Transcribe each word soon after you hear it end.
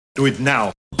Do it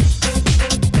now.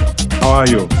 How are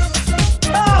you?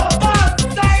 Oh, fuck,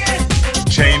 dang it!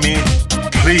 Jamie,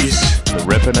 please. The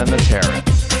ripping and the tearing.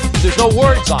 There's no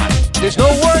words on it. There's no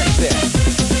words there.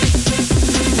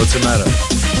 What's the matter?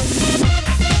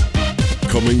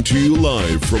 Coming to you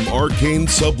live from Arcane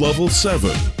Sublevel 7,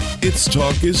 it's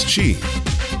Talk is Cheap.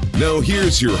 Now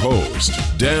here's your host,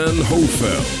 Dan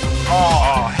Hofeld.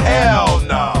 Oh, hell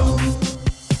no.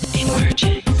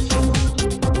 Emerging.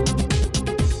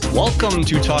 Welcome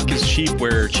to Talk is Cheap,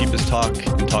 where cheap is talk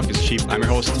and talk is cheap. I'm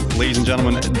your host, ladies and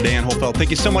gentlemen, Dan Hofeld. Thank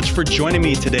you so much for joining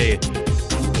me today,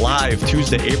 live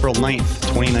Tuesday, April 9th,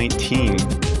 2019.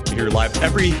 We're here live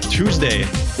every Tuesday,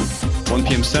 1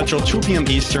 p.m. Central, 2 p.m.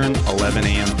 Eastern, 11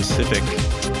 a.m. Pacific.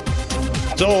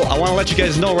 So I want to let you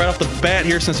guys know right off the bat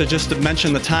here, since I just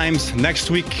mentioned the times,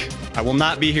 next week I will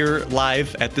not be here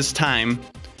live at this time.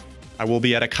 I will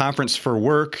be at a conference for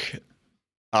work.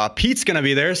 Pete's going to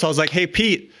be there, so I was like, hey,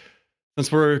 Pete, since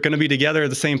we're going to be together at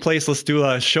the same place, let's do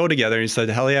a show together. And he said,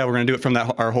 hell yeah, we're going to do it from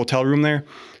our hotel room there.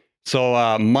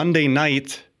 So Monday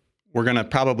night, we're going to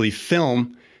probably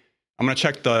film. I'm going to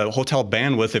check the hotel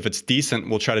bandwidth. If it's decent,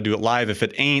 we'll try to do it live. If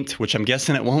it ain't, which I'm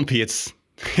guessing it won't be, it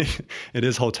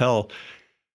is hotel.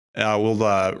 We'll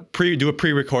do a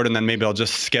pre-record, and then maybe I'll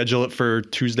just schedule it for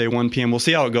Tuesday, 1 p.m. We'll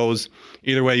see how it goes.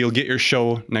 Either way, you'll get your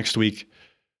show next week,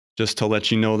 just to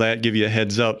let you know that, give you a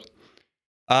heads up.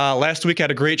 Last week I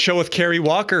had a great show with Carrie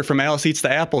Walker from Alice Eats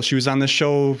the Apple. She was on this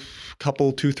show a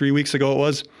couple, 2-3 weeks ago it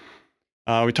was.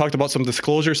 We talked about some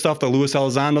disclosure stuff, the Luis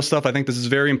Elizondo stuff. I think this is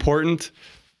very important.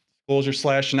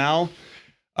 Disclosure / now.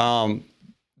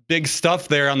 Big stuff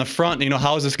there on the front. You know,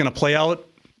 how is this going to play out?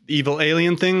 Evil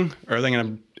alien thing? Or are they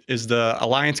going to, is the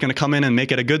Alliance going to come in and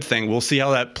make it a good thing? We'll see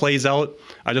how that plays out.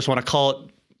 I just want to call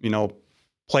it,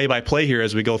 play by play here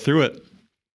as we go through it.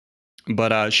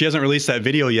 But she hasn't released that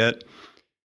video yet.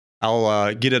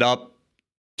 I'll get it up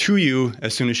to you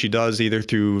as soon as she does, either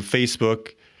through Facebook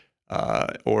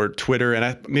or Twitter.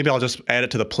 And maybe I'll just add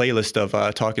it to the playlist of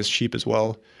Talk is Cheap as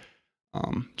well,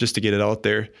 just to get it out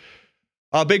there.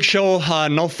 Big show,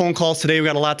 no phone calls today. We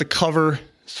got a lot to cover,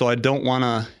 so I don't want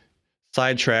to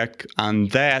sidetrack on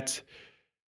that.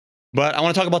 But I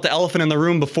want to talk about the elephant in the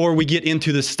room before we get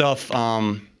into this stuff.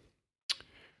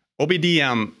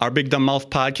 OBDM, our Big Dumb Mouth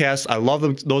podcast. I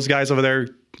love those guys over there,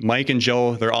 Mike and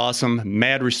Joe. They're awesome.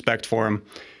 Mad respect for them.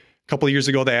 A couple of years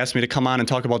ago, they asked me to come on and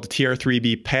talk about the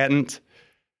TR3B patent.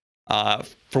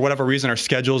 For whatever reason, our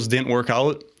schedules didn't work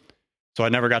out, so I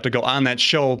never got to go on that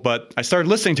show. But I started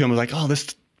listening to them. I was like, oh, this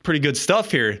is pretty good stuff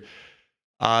here.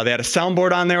 They had a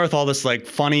soundboard on there with all this like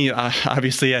funny,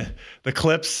 obviously, the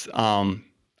clips. I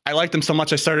liked them so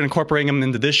much, I started incorporating them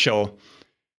into this show.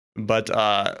 But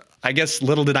I guess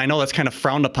little did I know that's kind of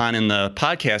frowned upon in the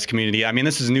podcast community. I mean,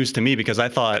 this is news to me because I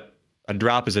thought a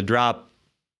drop is a drop.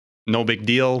 No big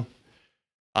deal.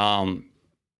 I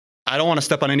don't want to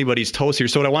step on anybody's toes here.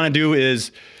 So what I want to do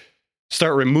is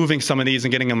start removing some of these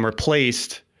and getting them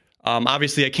replaced.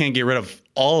 Obviously, I can't get rid of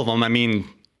all of them. I mean,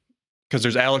 because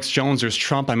there's Alex Jones, there's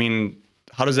Trump. I mean,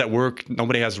 how does that work?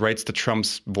 Nobody has rights to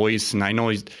Trump's voice. And I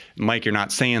know, Mike, you're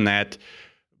not saying that.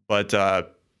 But there's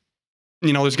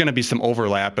going to be some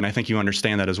overlap, and I think you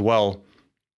understand that as well.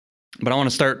 But I want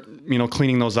to start,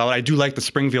 cleaning those out. I do like the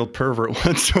Springfield pervert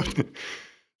one, so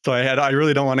I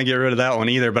really don't want to get rid of that one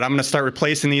either. But I'm going to start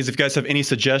replacing these. If you guys have any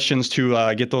suggestions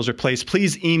to get those replaced,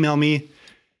 please email me,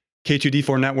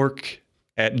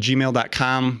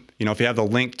 k2d4network@gmail.com. If you have the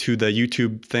link to the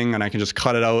YouTube thing, and I can just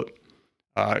cut it out.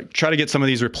 Try to get some of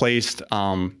these replaced.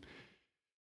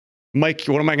 Mike,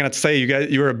 what am I going to say?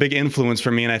 You were a big influence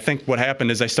for me. And I think what happened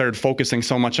is I started focusing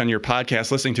so much on your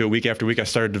podcast, listening to it week after week. I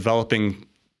started developing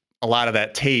a lot of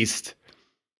that taste.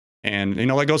 And,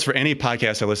 that goes for any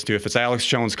podcast I listen to. If it's Alex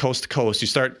Jones, Coast to Coast, you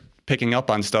start picking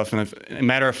up on stuff. And as a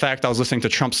matter of fact, I was listening to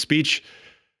Trump's speech,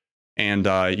 and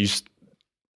I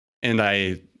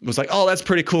was like, oh, that's a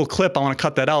pretty cool clip. I want to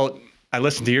cut that out. I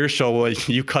listened to your show. Well,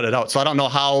 you cut it out. So I don't know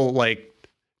how,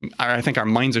 I think our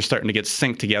minds are starting to get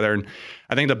synced together. And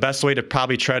I think the best way to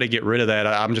probably try to get rid of that,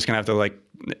 I'm just going to have to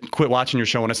quit watching your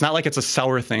show. And it's not like it's a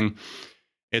sour thing.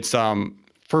 It's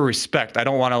for respect. I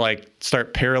don't want to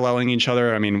start paralleling each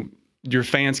other. I mean, your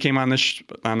fans came on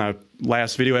on a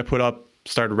last video I put up,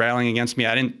 started rallying against me.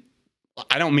 I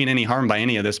don't mean any harm by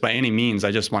any of this, by any means.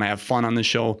 I just want to have fun on the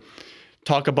show,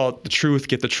 talk about the truth,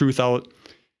 get the truth out.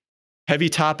 Heavy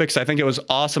topics. I think it was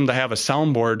awesome to have a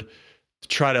soundboard to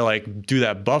try to do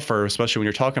that buffer, especially when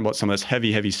you're talking about some of this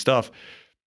heavy stuff.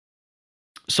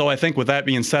 So I think with that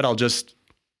being said, I'll just,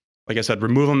 like I said,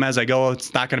 remove them as I go.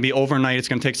 It's not going to be overnight. It's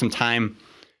going to take some time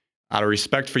out of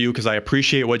respect for you, because I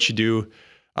appreciate what you do.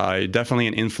 Definitely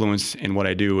an influence in what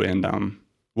I do. And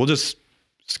we'll just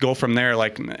go from there.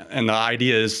 Like, and the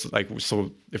idea is like,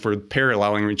 so if we're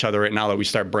paralleling each other right now, that we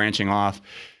start branching off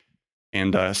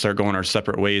and start going our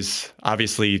separate ways.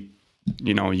 Obviously,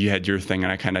 you know, you had your thing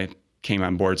and I kind of came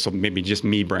on board. So maybe just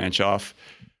me branch off,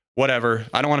 whatever.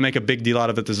 I don't want to make a big deal out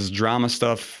of it. This is drama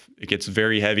stuff. It gets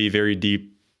very heavy, very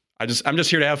deep. I'm just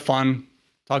here to have fun,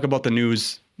 talk about the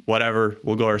news, whatever.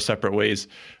 We'll go our separate ways.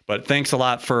 But thanks a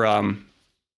lot for,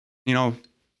 you know,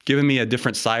 giving me a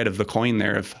different side of the coin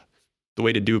there of the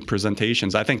way to do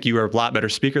presentations. I think you are a lot better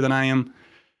speaker than I am.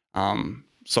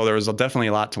 So there was definitely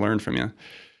a lot to learn from you.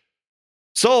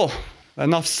 So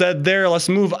enough said there. Let's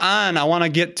move on. I want to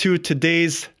get to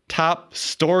today's top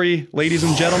story, ladies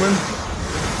and gentlemen.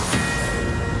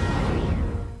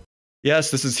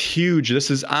 Yes, this is huge. This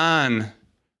is on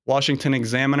Washington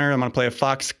Examiner. I'm going to play a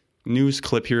Fox News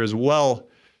clip here as well.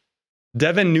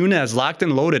 Devin Nunes locked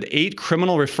and loaded 8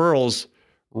 criminal referrals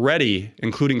ready,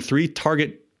 including 3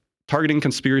 targeting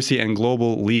conspiracy and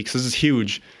global leaks. This is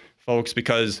huge, folks,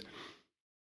 because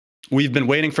we've been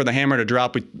waiting for the hammer to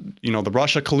drop. You know, the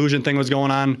Russia collusion thing was going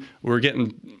on. We were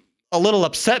getting a little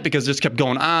upset because it just kept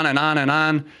going on and on and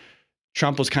on.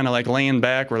 Trump was kind of like laying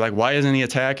back. We're like, why isn't he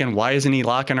attacking? Why isn't he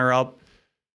locking her up?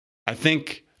 I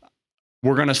think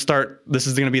we're going to start. This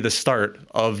is going to be the start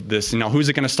of this. You know, who's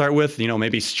it going to start with? You know,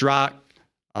 maybe Strzok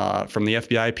from the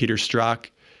FBI, Peter Strzok,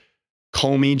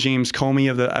 Comey, James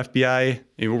Comey of the FBI.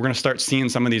 We're going to start seeing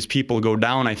some of these people go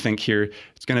down, I think, here.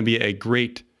 It's going to be a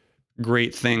great,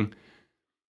 great thing.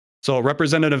 So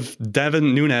Representative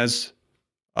Devin Nunes,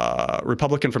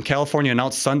 Republican from California,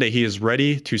 announced Sunday he is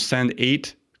ready to send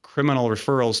 8 criminal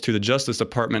referrals to the Justice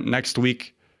Department next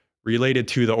week related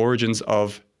to the origins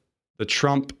of the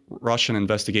Trump-Russian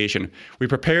investigation. We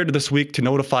prepared this week to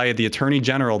notify the Attorney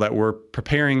General that we're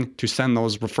preparing to send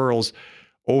those referrals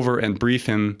over and brief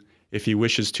him if he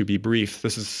wishes to be briefed.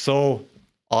 This is so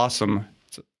awesome.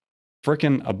 It's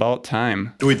freaking about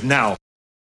time. Do it now.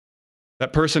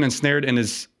 That person ensnared in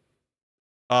his,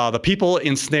 the people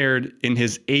ensnared in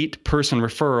his 8-person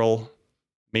referral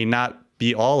may not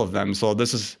be all of them. So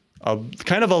this is a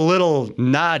kind of a little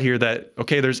nod here that,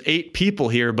 okay, there's 8 people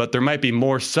here, but there might be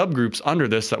more subgroups under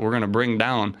this that we're going to bring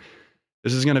down.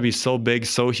 This is going to be so big,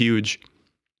 so huge.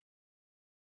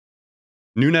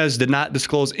 Nunes did not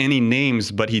disclose any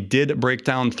names, but he did break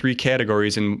down 3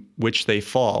 categories in which they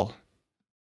fall.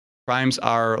 Crimes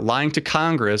are lying to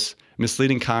Congress,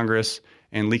 misleading Congress,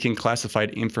 and leaking classified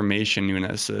information,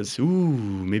 Nunes says. Ooh,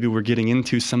 maybe we're getting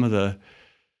into some of the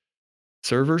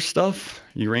server stuff?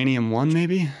 Uranium One,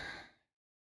 maybe?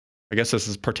 I guess this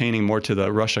is pertaining more to the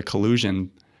Russia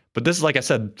collusion. But this is, like I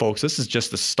said, folks, this is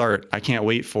just the start. I can't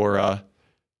wait for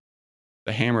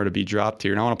the hammer to be dropped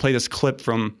here. And I want to play this clip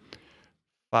from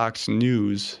Fox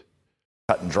News.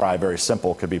 Cut and dry, very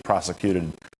simple, could be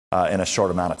prosecuted in a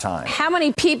short amount of time. How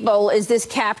many people is this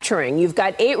capturing? You've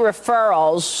got 8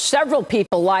 referrals. Several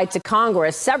people lied to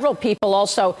Congress. Several people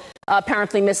also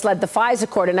apparently misled the FISA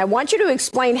court. And I want you to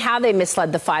explain how they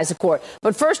misled the FISA court.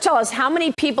 But first, tell us, how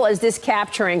many people is this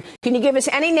capturing? Can you give us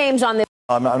any names on this?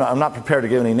 I'm not prepared to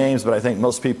give any names, but I think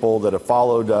most people that have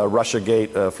followed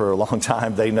Russiagate for a long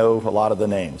time, they know a lot of the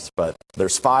names. But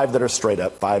there's 5 that are straight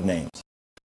up, 5 names.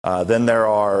 Then there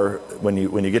are, when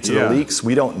you get to the leaks,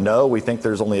 we don't know. We think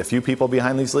there's only a few people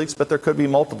behind these leaks, but there could be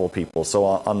multiple people. So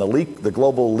on the leak, the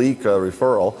global leak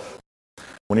referral,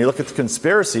 when you look at the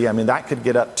conspiracy, I mean, that could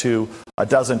get up to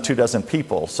 12, 24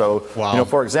 people. So, wow. You know,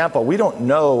 for example, we don't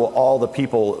know all the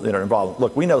people that are involved.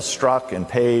 Look, we know Strzok and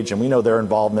Page, and we know their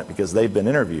involvement because they've been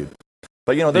interviewed.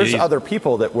 But, you know, there's other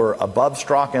people that were above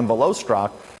Strzok and below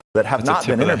Strzok that have not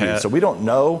been interviewed. So we don't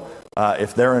know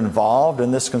if they're involved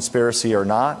in this conspiracy or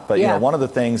not. But, you know, one of the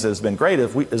things that has been great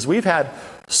is we've had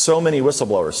so many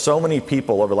whistleblowers, so many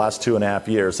people over the last 2.5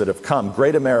 years that have come,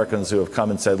 great Americans who have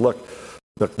come and said, look,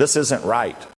 this isn't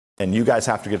right, and you guys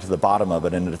have to get to the bottom of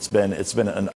it. And it's been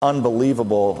an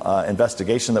unbelievable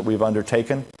investigation that we've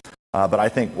undertaken, but I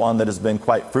think one that has been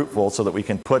quite fruitful so that we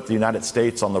can put the United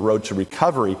States on the road to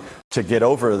recovery to get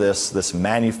over this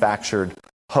manufactured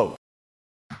hoax.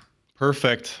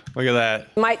 Perfect. Look at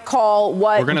that. Might call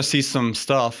what? We're going to see some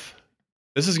stuff.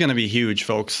 This is going to be huge,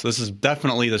 folks. This is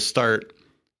definitely the start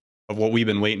of what we've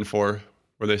been waiting for,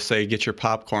 where they say, get your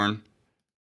popcorn.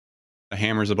 The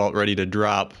hammer's about ready to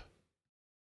drop.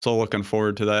 So looking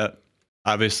forward to that.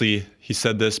 Obviously, he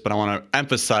said this, but I want to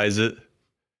emphasize it.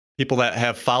 People that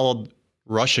have followed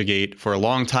Russiagate for a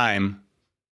long time,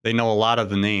 they know a lot of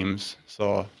the names.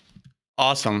 So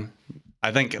awesome.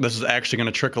 I think this is actually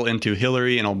going to trickle into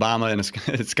Hillary and Obama, and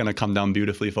it's going to come down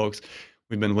beautifully, folks.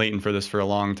 We've been waiting for this for a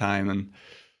long time, and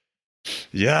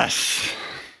yes.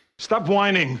 Stop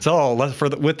whining. So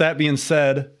with that being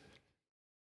said,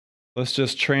 let's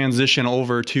just transition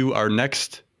over to our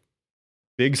next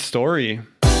big story.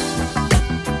 The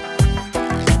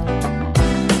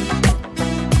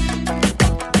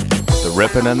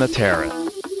ripping and the tearing.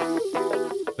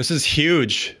 This is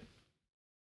huge.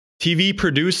 TV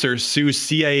producer sues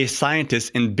CIA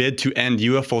scientists in bid to end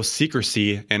UFO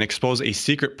secrecy and expose a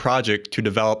secret project to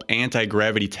develop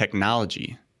anti-gravity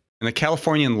technology. In the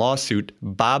Californian lawsuit,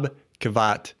 Bob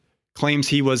Kivat claims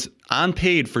he was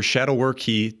unpaid for shadow work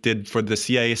he did for the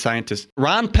CIA scientist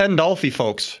Ron Pandolfi,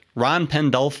 folks. Ron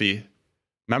Pandolfi.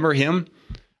 Remember him?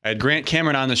 I had Grant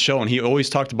Cameron on the show, and he always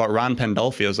talked about Ron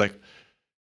Pandolfi. I was like,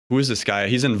 who is this guy?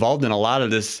 He's involved in a lot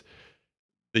of the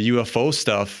UFO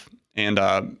stuff, and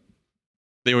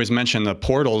they always mention the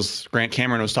portals. Grant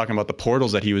Cameron was talking about the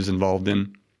portals that he was involved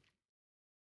in.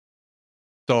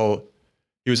 So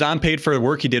he was unpaid for the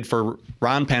work he did for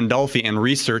Ron Pandolfi and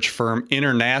research firm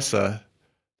InterNASA.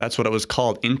 That's what it was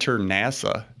called,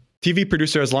 InterNASA. TV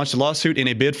producer has launched a lawsuit in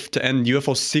a bid to end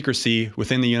UFO secrecy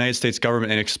within the United States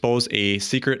government and expose a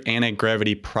secret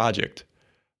anti-gravity project.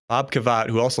 Bob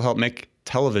Kivat, who also helped make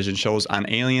television shows on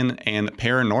Alien and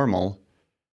Paranormal,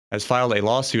 has filed a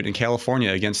lawsuit in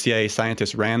California against CIA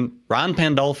scientist Ron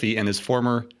Pandolfi and his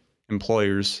former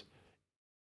employers,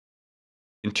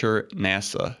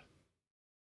 InterNASA.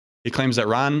 He claims that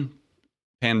Ron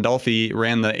Pandolfi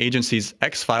ran the agency's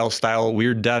X-Files style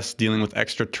weird desk dealing with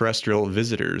extraterrestrial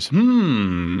visitors.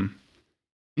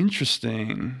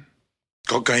 Interesting.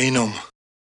 Cocainum.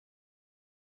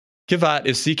 Kivat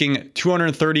is seeking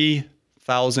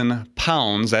 230,000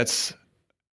 pounds. That's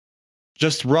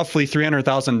just roughly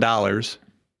 $300,000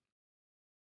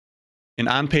 in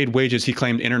unpaid wages he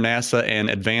claimed InterNASA and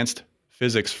advanced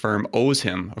physics firm owes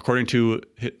him, according to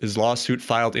his lawsuit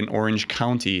filed in Orange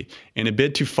County. In a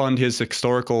bid to fund his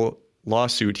historical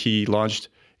lawsuit, he launched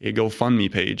a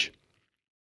GoFundMe page.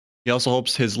 He also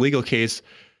hopes his legal case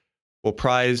will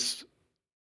prise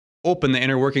open the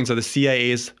inner workings of the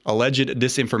CIA's alleged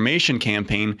disinformation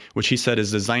campaign, which he said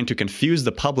is designed to confuse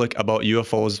the public about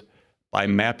UFOs by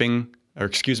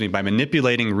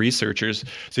manipulating researchers.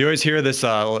 So you always hear this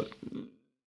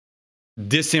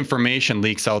disinformation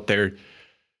leaks out there.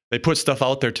 They put stuff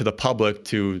out there to the public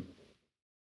to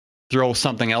throw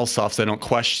something else off so they don't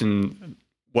question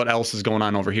what else is going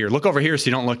on over here. Look over here so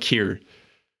you don't look here.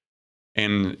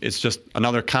 And it's just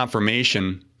another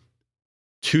confirmation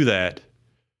to that.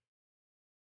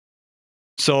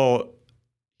 So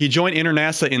he joined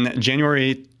InterNASA in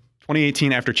January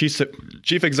 2018 after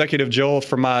Chief Executive Joe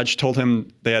Fromage told him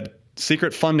they had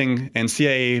secret funding and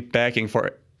CIA backing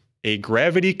for a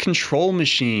gravity control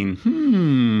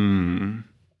machine.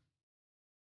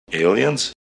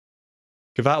 Aliens?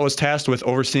 Kivat was tasked with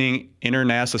overseeing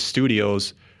InterNASA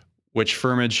Studios, which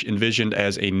Fromage envisioned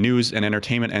as a news and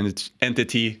entertainment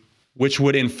entity, which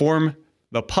would inform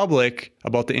the public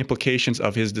about the implications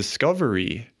of his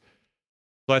discovery.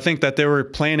 So I think that they were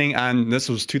planning on, this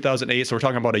was 2008, so we're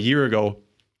talking about a year ago,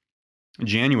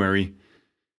 January.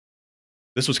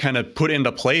 This was kind of put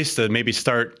into place to maybe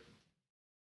start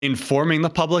informing the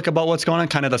public about what's going on,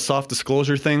 kind of the soft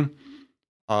disclosure thing.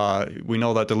 We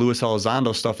know that the Luis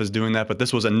Elizondo stuff is doing that, but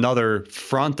this was another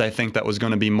front, I think, that was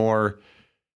going to be more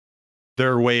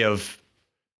their way of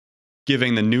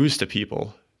giving the news to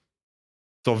people.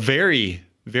 So very,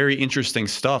 very interesting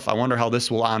stuff. I wonder how this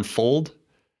will unfold.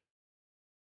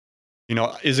 You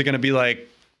know, is it going to be like,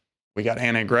 we got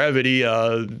anti-gravity,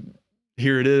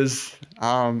 here it is?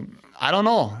 I don't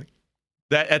know.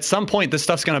 That at some point, this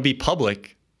stuff's going to be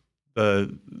public.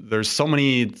 There's so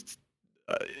many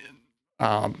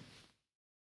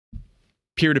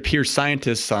peer-to-peer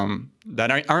scientists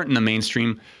that aren't in the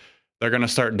mainstream. They're going to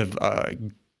start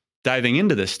diving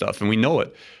into this stuff, and we know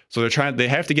it. So they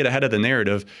have to get ahead of the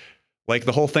narrative, like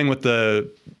the whole thing with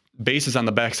the bases on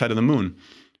the backside of the moon.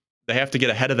 They have to get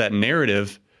ahead of that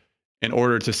narrative in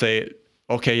order to say,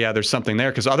 okay, yeah, there's something there.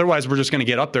 Because otherwise, we're just going to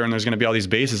get up there and there's going to be all these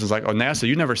bases. It's like, oh, NASA,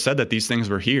 you never said that these things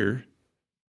were here.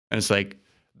 And it's like,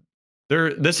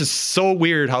 this is so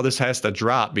weird how this has to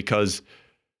drop, because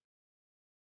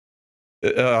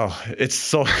I'm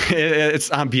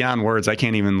beyond words. I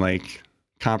can't even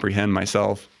comprehend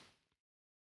myself.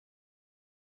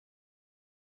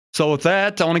 So with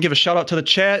that, I want to give a shout out to the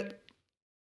chat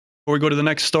before we go to the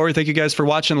next story. Thank you guys for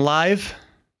watching live.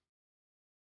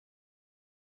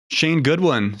 Shane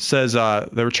Goodwin says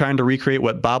they were trying to recreate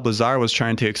what Bob Lazar was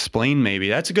trying to explain, maybe.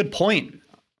 That's a good point.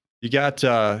 You got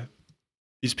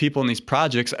these people in these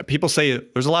projects. People say,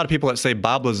 there's a lot of people that say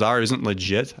Bob Lazar isn't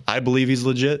legit. I believe he's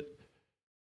legit.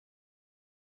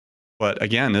 But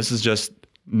again, this is just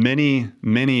many,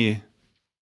 many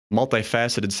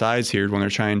multifaceted sides here when they're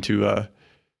trying to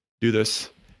do this.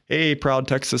 Hey, proud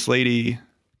Texas lady.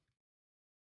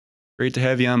 Great to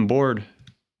have you on board.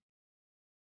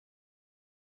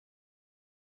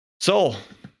 So,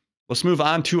 let's move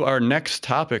on to our next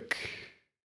topic.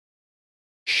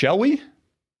 Shall we?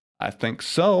 I think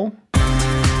so.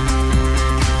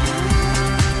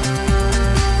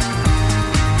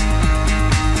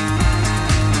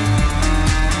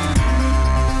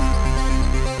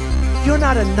 You're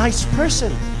not a nice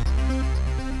person.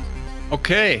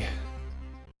 Okay.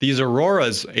 These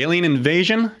auroras, alien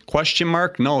invasion? Question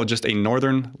mark? No, just a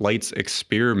Northern Lights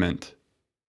experiment.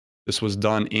 This was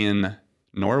done in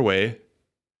Norway.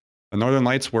 The Northern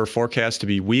Lights were forecast to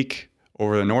be weak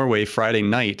over the Norway Friday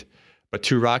night, but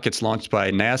 2 rockets launched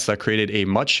by NASA created a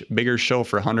much bigger show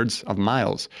for hundreds of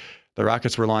miles. The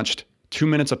rockets were launched 2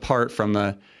 minutes apart from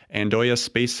the Andøya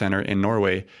Space Center in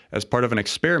Norway as part of an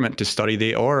experiment to study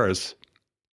the auroras.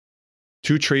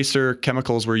 2 tracer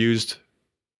chemicals were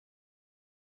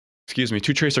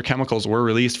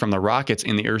released from the rockets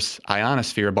in the Earth's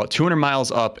ionosphere about 200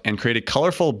 miles up and created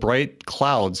colorful, bright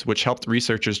clouds, which helped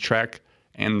researchers track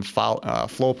and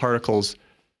flow particles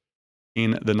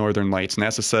in the Northern Lights.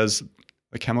 NASA says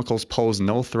the chemicals pose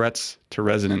no threats to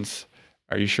residents.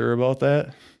 Are you sure about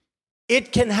that?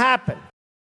 It can happen.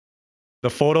 The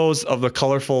photos of the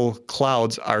colorful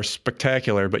clouds are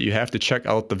spectacular, but you have to check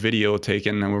out the video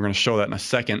taken, and we're going to show that in a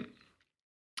second.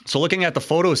 So looking at the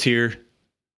photos here,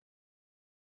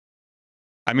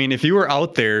 I mean, if you were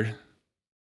out there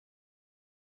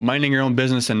minding your own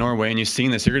business in Norway and you've seen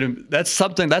this, that's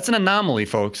an anomaly,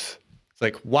 folks. It's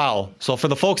like, wow. So for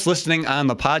the folks listening on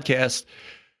the podcast,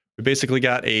 we basically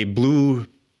got a blue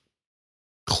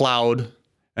cloud,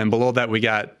 and below that we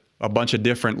got a bunch of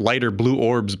different lighter blue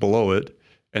orbs below it.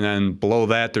 And then below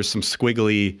that, there's some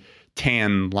squiggly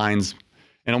tan lines.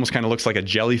 It almost kind of looks like a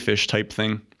jellyfish type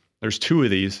thing. There's 2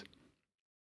 of these,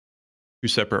 2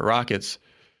 separate rockets.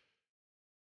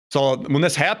 So when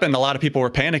this happened, a lot of people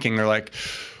were panicking. They're like,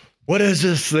 what is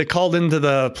this? They called into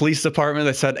the police department.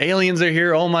 They said, aliens are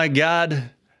here. Oh my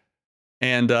God.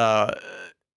 And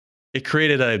it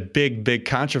created a big, big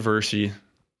controversy.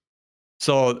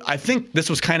 So I think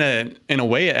this was kind of, in a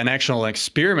way, an actual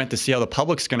experiment to see how the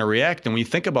public's going to react. And when you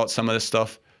think about some of this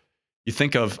stuff, you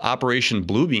think of Operation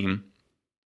Bluebeam.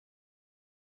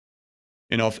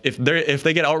 You know, if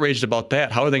they get outraged about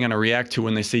that, how are they going to react to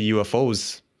when they see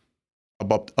UFOs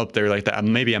up there like that?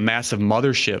 Maybe a massive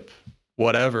mothership,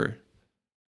 whatever.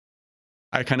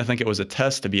 I kind of think it was a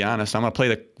test, to be honest. I'm going to play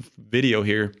the video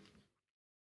here.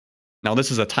 Now, this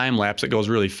is a time lapse. It goes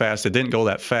really fast. It didn't go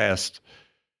that fast.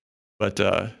 But,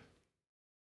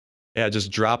 yeah,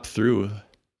 just dropped through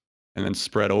and then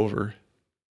spread over.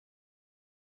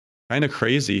 Kind of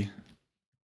crazy.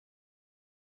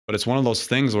 But it's one of those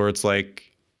things where it's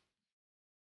like,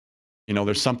 you know,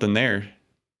 there's something there.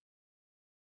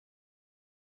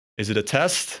 Is it a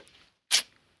test?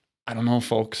 I don't know,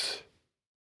 folks.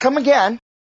 Come again.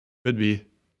 Could be.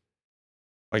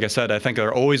 Like I said, I think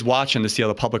they're always watching to see how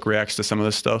the public reacts to some of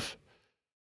this stuff.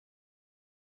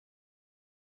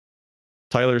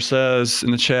 Tyler says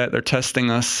in the chat, they're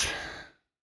testing us.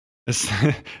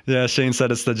 Yeah, Shane said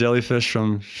it's the jellyfish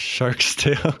from Shark's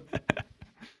Tale.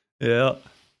 Yeah.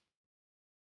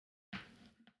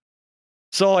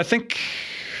 So I think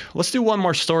let's do one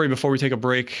more story before we take a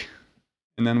break,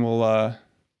 and then we'll come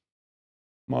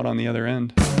out on the other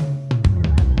end.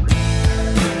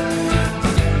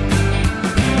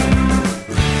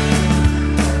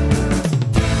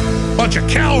 Bunch of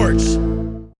cowards!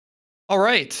 All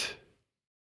right.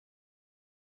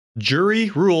 Jury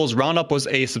rules Roundup was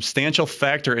a substantial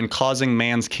factor in causing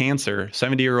man's cancer.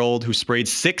 70-year-old who sprayed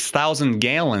 6,000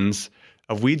 gallons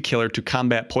of weed killer to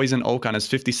combat poison oak on his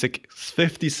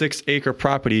 56-acre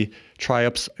property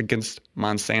triumphs against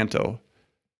Monsanto.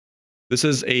 This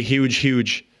is a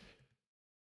huge,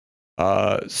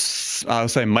 I'll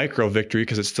say micro victory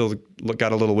because it's still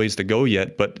got a little ways to go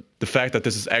yet. But the fact that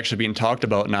this is actually being talked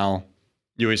about now,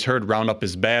 you always heard Roundup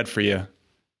is bad for you.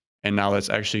 And now that's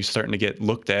actually starting to get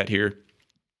looked at here.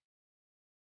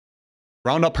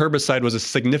 Roundup herbicide was a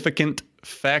significant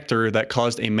factor that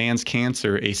caused a man's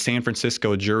cancer, a San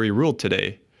Francisco jury ruled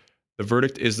today. The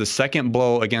verdict is the second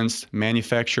blow against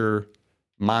manufacturer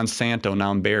Monsanto,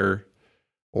 now Bayer,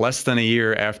 less than a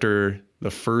year after the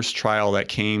first trial that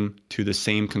came to the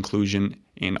same conclusion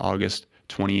in August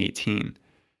 2018.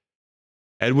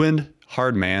 Edwin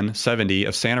Hardman, 70,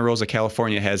 of Santa Rosa,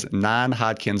 California, has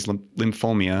non-Hodgkin's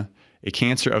lymphoma, a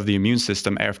cancer of the immune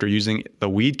system, after using the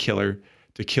weed killer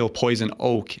to kill poison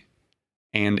oak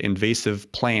and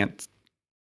invasive plant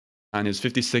on his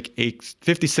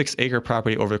 56-acre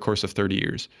property over the course of 30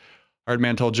 years.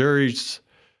 Hardman told juries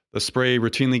the spray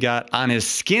routinely got on his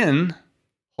skin,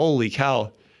 holy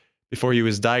cow, before he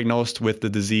was diagnosed with the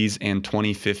disease in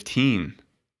 2015.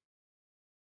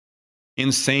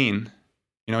 Insane.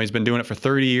 You know, he's been doing it for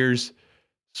 30 years,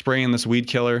 spraying this weed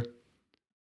killer.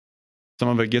 Some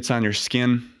of it gets on your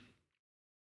skin.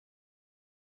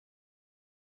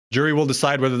 Jury will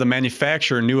decide whether the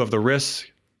manufacturer knew of the risks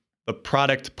the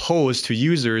product posed to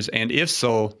users, and if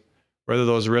so, whether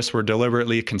those risks were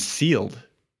deliberately concealed.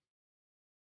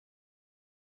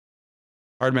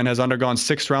 Hardman has undergone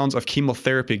 6 rounds of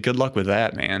chemotherapy. Good luck with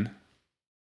that, man.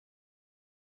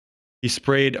 He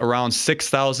sprayed around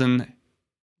 6,000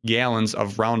 gallons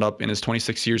of Roundup in his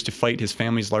 26 years to fight his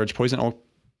family's large poison oak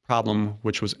problem,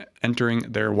 which was entering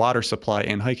their water supply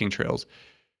and hiking trails.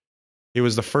 He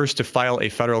was the first to file a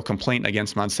federal complaint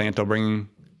against Monsanto,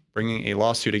 bringing a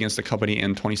lawsuit against the company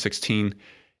in 2016,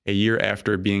 a year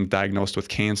after being diagnosed with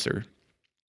cancer.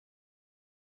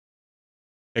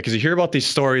 Because you hear about these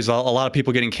stories, a lot of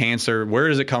people getting cancer. Where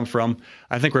does it come from?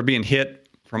 I think we're being hit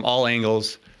from all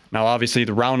angles. Now, obviously,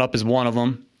 the Roundup is one of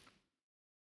them.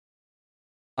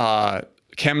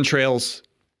 Chemtrails,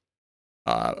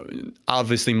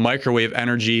 obviously microwave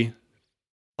energy,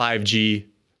 5G,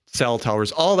 cell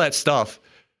towers, all that stuff.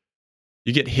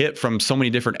 You get hit from so many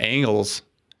different angles,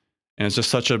 and it's just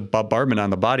such a bombardment on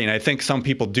the body. And I think some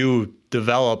people do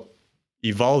evolve,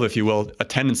 if you will, a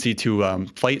tendency to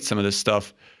fight some of this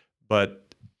stuff,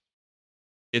 but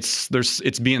it's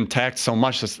being attacked so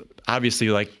much. It's obviously,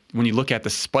 like, when you look at the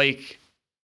spike,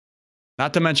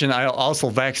 not to mention also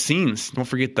vaccines. Don't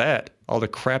forget that. All the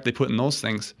crap they put in those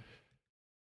things.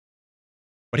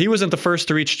 But he wasn't the first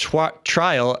to reach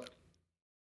trial.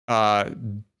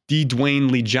 D.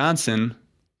 Dwayne Lee Johnson,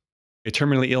 a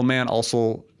terminally ill man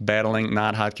also battling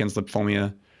non-Hodgkin's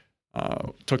lymphoma,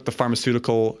 took the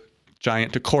pharmaceutical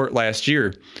giant to court last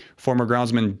year. Former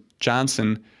groundsman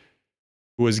Johnson,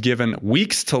 who was given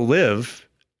weeks to live,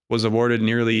 was awarded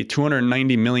nearly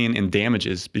 $290 million in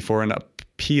damages before an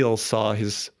appeal saw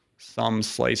his sum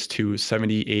sliced to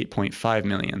 $78.5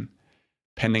 million,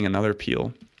 pending another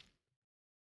appeal.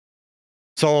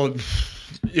 So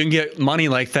you can get money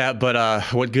like that, but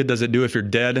what good does it do if you're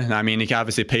dead? I mean, he can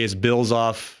obviously pay his bills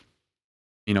off,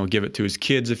 you know, give it to his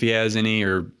kids if he has any,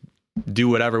 or do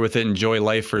whatever with it, enjoy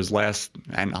life for his last,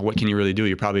 and what can you really do?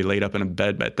 You're probably laid up in a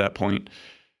bed at that point.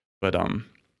 But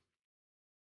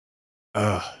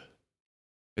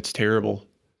it's terrible.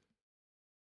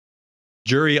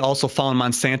 Jury also found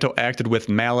Monsanto acted with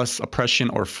malice, oppression,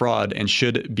 or fraud and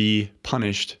should be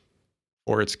punished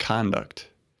for its conduct.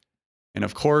 And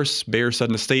of course, Bayer said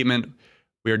in a statement,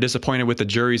 "We are disappointed with the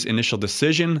jury's initial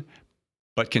decision,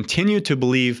 but continue to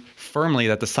believe firmly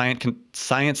that the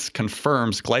science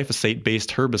confirms glyphosate-based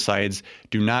herbicides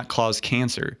do not cause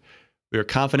cancer. We are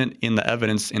confident in the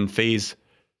evidence in phase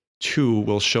 2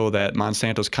 will show that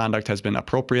Monsanto's conduct has been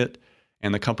appropriate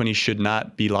and the company should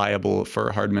not be liable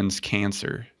for Hardman's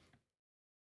cancer."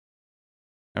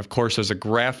 Of course, there's a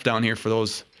graph down here for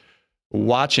those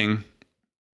watching.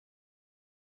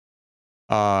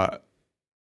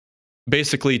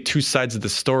 Basically two sides of the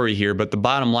story here, but the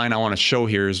bottom line I want to show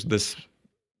here is this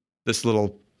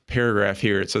little paragraph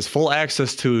here. It says full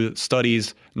access to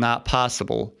studies not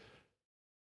possible.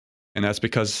 And that's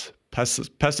because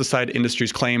pesticide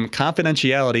industries claim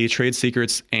confidentiality, trade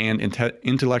secrets, and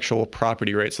intellectual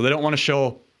property rights. So they don't want to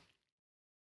show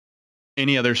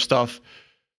any other stuff,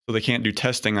 so they can't do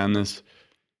testing on this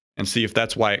and see if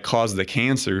that's why it caused the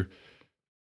cancer.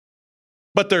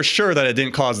 But they're sure that it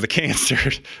didn't cause the cancer.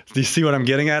 Do you see what I'm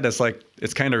getting at? It's like,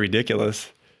 it's kind of ridiculous.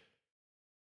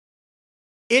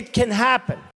 It can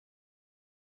happen.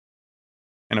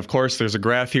 And of course, there's a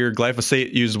graph here.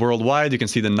 Glyphosate used worldwide. You can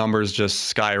see the numbers just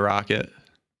skyrocket.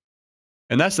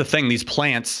 And that's the thing. These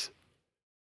plants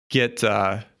get,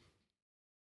 they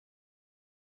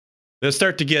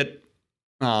start to get,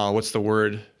 what's the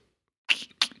word?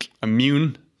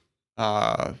 Immune.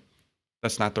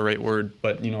 That's not the right word,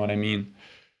 but you know what I mean.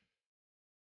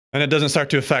 And it doesn't start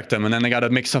to affect them. And then they got to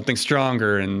make something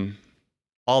stronger and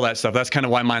all that stuff. That's kind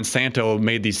of why Monsanto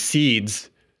made these seeds.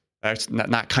 That's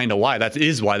not kind of why. That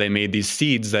is why they made these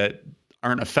seeds that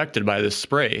aren't affected by this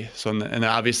spray. So, and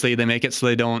obviously they make it so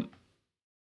they don't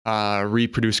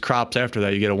reproduce crops after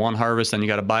that. You get a one harvest, and you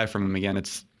got to buy from them again.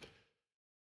 It's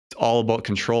all about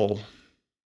control.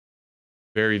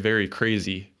 Very, very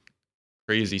crazy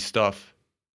stuff.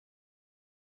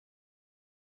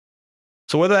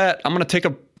 So with that, I'm going to take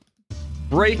a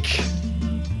break.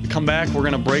 Come back, we're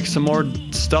going to break some more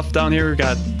stuff down here. We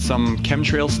got some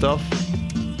chemtrail stuff.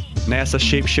 NASA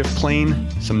shapeshift plane,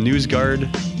 some news guard,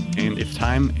 and if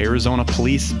time, Arizona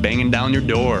police banging down your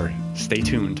door. Stay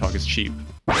tuned. Talk is cheap.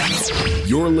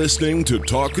 You're listening to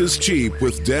Talk is Cheap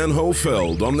with Dan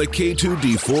Hofeld on the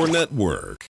K2D4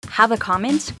 network. Have a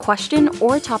comment, question,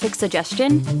 or topic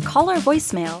suggestion? Call our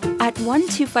voicemail at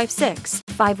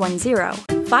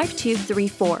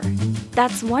 1-256-510-5234.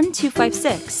 That's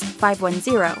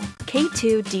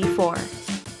 1-256-510-K2D4.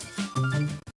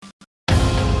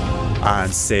 On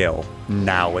sale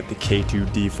now at the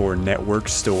K2D4 Network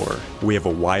store. We have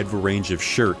a wide range of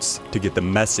shirts to get the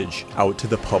message out to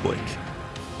the public.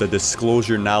 The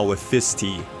Disclosure Now with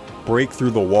Fisty, break through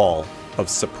the wall of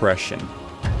suppression.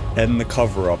 End the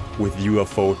cover-up with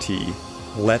UFO T.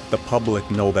 Let the public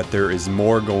know that there is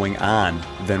more going on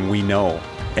than we know,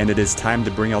 and it is time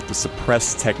to bring out the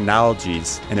suppressed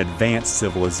technologies and advance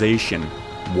civilization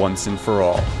once and for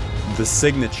all. The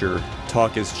signature,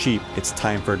 Talk is Cheap, it's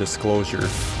time for disclosure.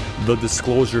 The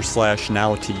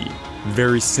Disclosure/Now T.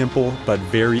 Very simple but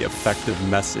very effective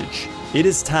message. It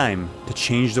is time to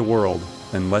change the world,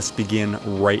 and let's begin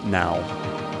right now.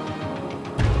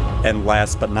 And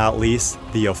last but not least,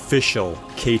 the official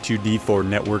K2D4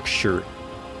 Network shirt.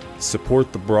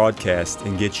 Support the broadcast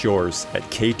and get yours at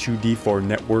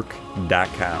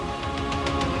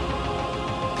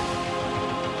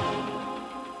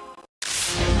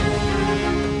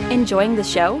K2D4Network.com. Enjoying the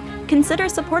show? Consider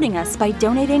supporting us by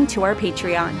donating to our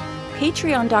Patreon.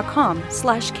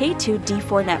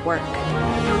 Patreon.com/K2D4Network.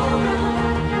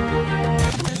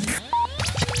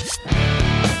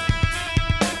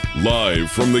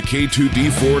 Live from the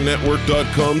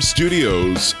K2D4Network.com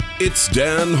studios, it's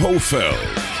Dan Hofeld.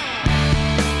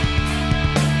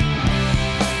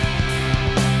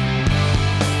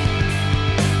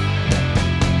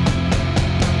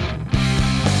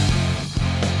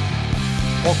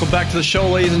 Welcome back to the show,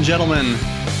 ladies and gentlemen.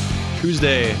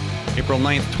 Tuesday, April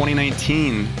 9th,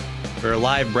 2019. We're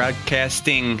live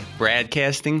broadcasting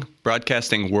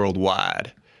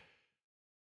worldwide.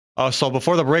 So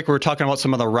before the break, we were talking about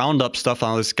some of the Roundup stuff.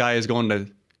 This guy is going to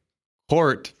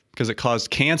court because it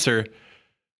caused cancer. And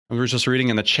we were just reading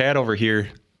in the chat over here.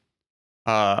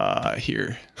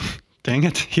 Here. Dang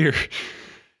it. Here.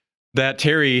 That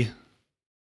Terry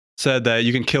said that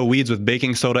you can kill weeds with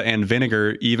baking soda and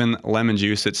vinegar, even lemon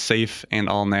juice. It's safe and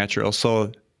all natural.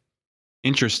 So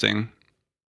interesting.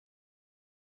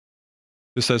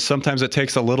 It says sometimes it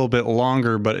takes a little bit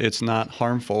longer, but it's not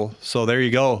harmful. So there you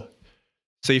go.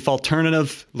 Safe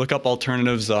alternative. Look up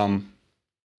alternatives. What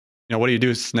do you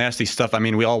do? It's nasty stuff. I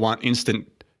mean, we all want instant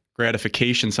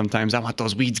gratification sometimes. I want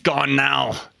those weeds gone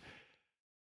now.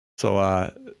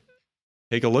 So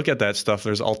take a look at that stuff.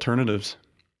 There's alternatives.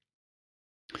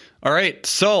 All right.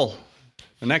 So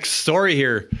the next story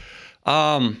here.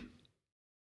 We're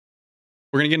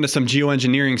going to get into some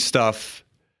geoengineering stuff.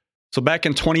 So back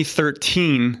in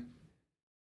 2013,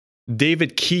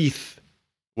 David Keith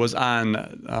was on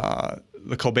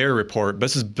the Colbert Report.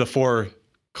 This is before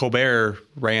Colbert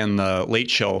ran the Late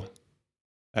Show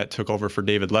that took over for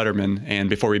David Letterman, and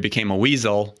before he became a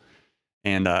weasel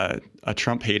and a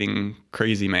Trump-hating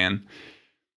crazy man.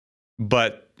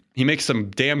 But he makes some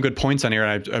damn good points on here,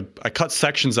 and I cut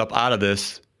sections up out of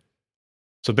this.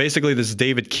 So basically, this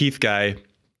David Keith guy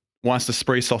wants to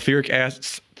spray sulfuric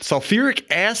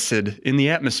acid in the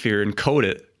atmosphere and coat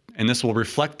it, and this will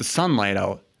reflect the sunlight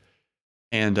out.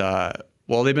 And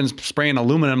they've been spraying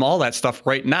aluminum, all that stuff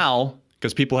right now,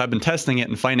 because people have been testing it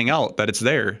and finding out that it's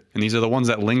there. And these are the ones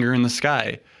that linger in the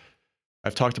sky.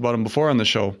 I've talked about them before on the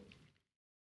show.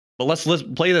 But let's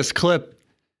play this clip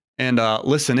and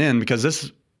listen in, because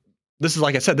this is,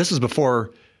 like I said, this is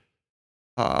before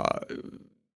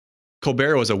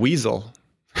Colbert was a weasel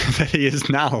that he is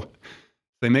now.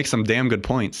 They make some damn good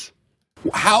points.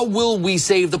 How will we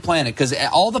save the planet? Because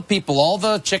all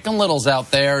the Chicken Littles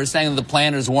out there are saying that the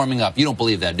planet is warming up. You don't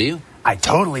believe that, do you? I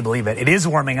totally believe it. It is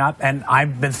warming up, and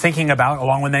I've been thinking about,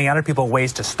 along with many other people,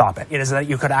 ways to stop it. It is that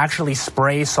you could actually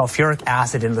spray sulfuric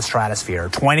acid in the stratosphere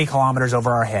 20 kilometers over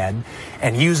our head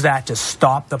and use that to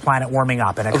stop the planet warming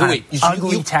up in a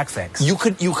ugly tech fix. You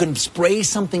can spray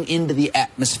something into the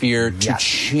atmosphere to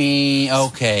change.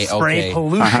 Spray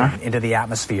pollution into the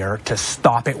atmosphere to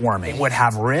stop it warming. It would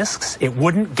have risks. It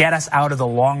wouldn't get us out of the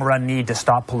long-run need to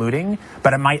stop polluting,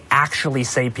 but it might actually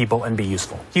save people and be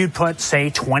useful. You'd put, say,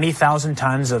 20,000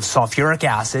 tons of sulfuric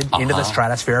acid into the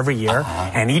stratosphere every year,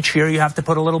 and each year you have to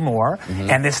put a little more,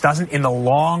 and this doesn't, in the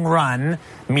long run,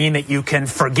 mean that you can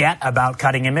forget about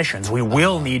cutting emissions. We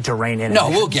will need to rein in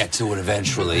emissions. We'll get to it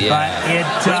eventually,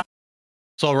 yeah. But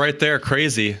so right there,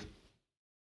 crazy.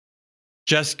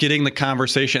 Just getting the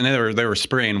conversation, they were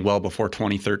spraying well before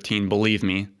 2013, believe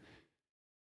me.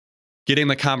 getting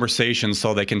the conversation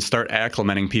so they can start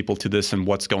acclimating people to this and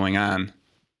what's going on.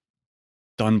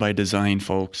 Done by design,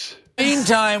 folks.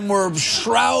 Meantime, we're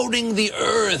shrouding the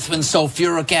earth in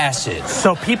sulfuric acid.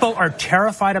 So people are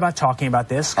terrified about talking about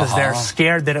this because they're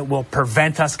scared that it will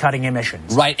prevent us cutting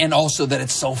emissions. Right, and also that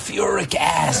it's sulfuric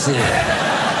acid.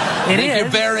 It is. You're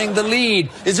bearing the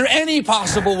lead. Is there any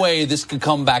possible way this could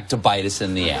come back to bite us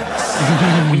in the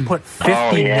ass? We put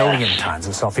 50 million tons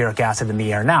of sulfuric acid in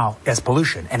the air now as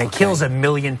pollution, and it kills 1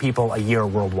 million people a year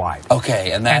worldwide.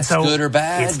 Okay, and that's good or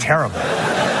bad? It's terrible.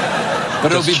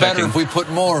 But it'll be better if we put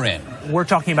more in. We're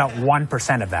talking about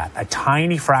 1% of that, a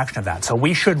tiny fraction of that. So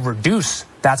we should reduce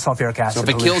that sulfuric acid. So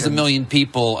if it kills 1 million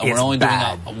people and we're only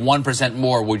bad. doing 1%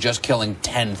 more, we're just killing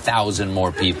 10,000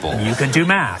 more people. You can do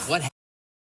math. What?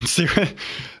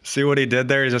 See what he did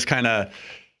there? He's just kind of,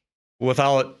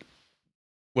 without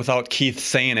Keith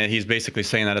saying it, he's basically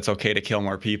saying that it's okay to kill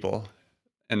more people.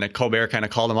 And that Colbert kind of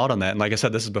called him out on that. And like I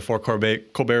said, this is before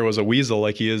Colbert was a weasel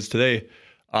like he is today.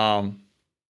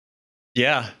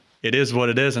 Yeah, it is what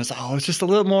it is. And it's just a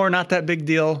little more, not that big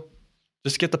deal.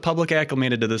 Just get the public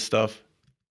acclimated to this stuff.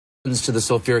 What happens to the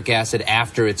sulfuric acid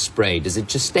after it's sprayed? Does it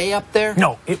just stay up there?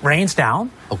 No, it rains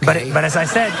down. Okay. But as I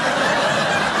said,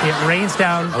 it rains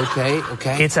down.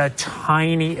 Okay. It's a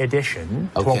tiny addition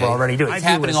to what we're already doing. It's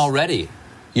happening already.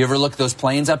 You ever look at those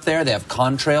planes up there? They have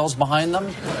contrails behind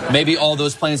them. Maybe all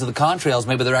those planes are the contrails.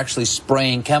 Maybe they're actually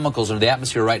spraying chemicals into the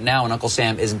atmosphere right now, and Uncle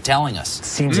Sam isn't telling us.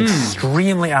 Seems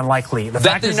extremely unlikely.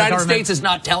 That the United States is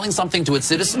not telling something to its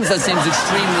citizens? That seems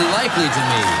extremely likely to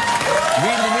me.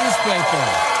 Read the newspaper.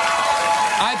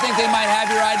 I think they might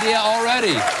have your idea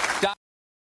already.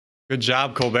 Good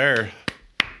job, Colbert.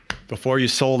 Before you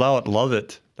sold out, love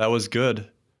it. That was good.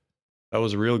 That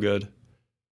was real good.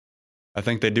 I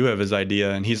think they do have his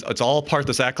idea, and it's all part of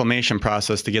this acclimation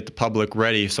process to get the public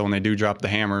ready. So when they do drop the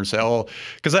hammer and say,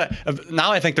 because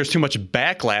now I think there's too much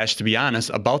backlash, to be honest,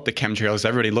 about the chemtrails.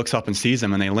 Everybody looks up and sees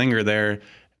them, and they linger there.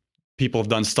 People have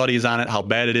done studies on it, how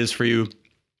bad it is for you.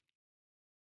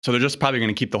 So they're just probably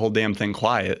going to keep the whole damn thing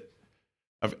quiet.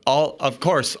 Of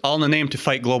course, all in the name to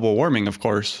fight global warming, of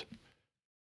course.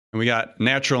 And we got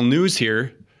Natural News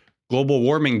here. Global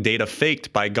warming data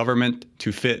faked by government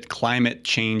to fit climate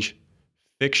change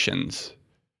fictions.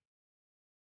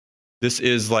 This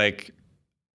is like,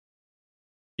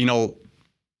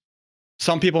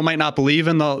 some people might not believe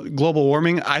in the global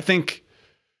warming. I think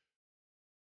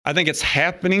it's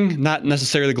happening, not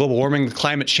necessarily global warming, the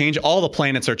climate change. All the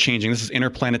planets are changing. This is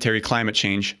interplanetary climate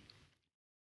change.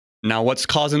 Now, what's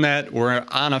causing that? We're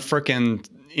on a frickin'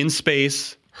 in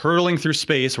space, hurtling through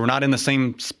space. We're not in the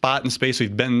same spot in space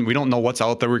we've been. We don't know what's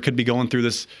out there. We could be going through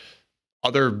this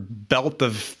other belt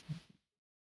of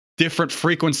different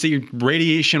frequency,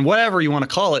 radiation, whatever you want to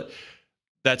call it,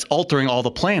 that's altering all the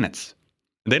planets.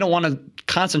 They don't want to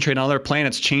concentrate on other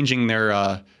planets changing their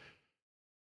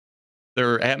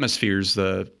atmospheres,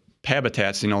 the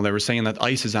habitats. They were saying that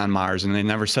ice is on Mars, and they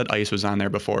never said ice was on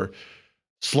there before.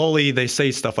 Slowly, they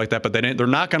say stuff like that, but they're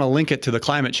not going to link it to the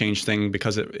climate change thing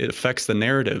because it affects the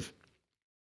narrative.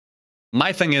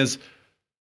 My thing is,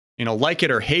 like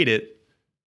it or hate it,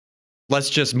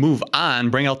 let's just move on,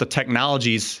 bring out the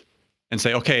technologies and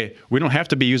say, okay, we don't have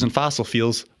to be using fossil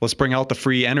fuels. Let's bring out the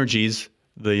free energies.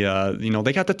 They got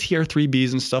the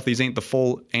TR3Bs and stuff. These ain't the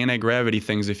full anti-gravity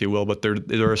things, if you will, but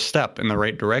they're a step in the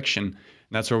right direction. And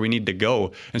that's where we need to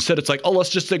go. Instead, it's like, let's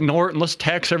just ignore it and let's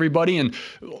tax everybody. And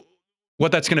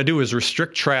what that's going to do is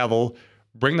restrict travel,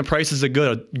 bring the prices of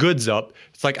goods up.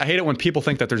 It's like, I hate it when people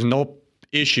think that there's no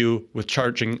issue with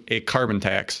charging a carbon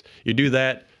tax. You do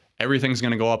that, everything's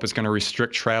going to go up. It's going to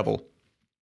restrict travel.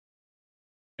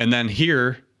 And then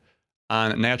here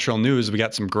on Natural News, we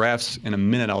got some graphs in a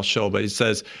minute I'll show, but it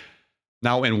says,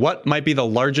 now in what might be the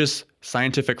largest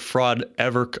scientific fraud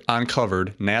ever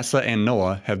uncovered, NASA and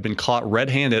NOAA have been caught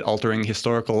red-handed altering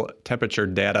historical temperature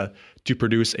data to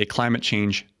produce a climate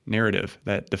change narrative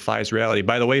that defies reality.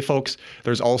 By the way, folks,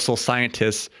 there's also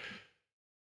scientists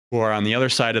who are on the other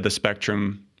side of the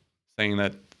spectrum saying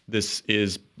that this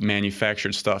is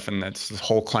manufactured stuff and that this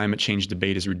whole climate change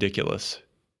debate is ridiculous.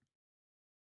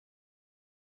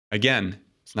 Again,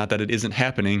 it's not that it isn't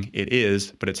happening. It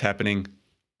is, but it's happening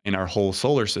in our whole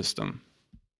solar system.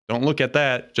 Don't look at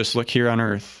that. Just look here on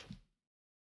Earth.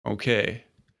 Okay.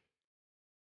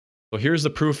 So here's the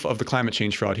proof of the climate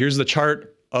change fraud. Here's the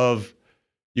chart of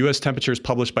U.S. temperatures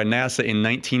published by NASA in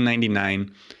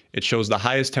 1999. It shows the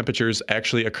highest temperatures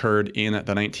actually occurred in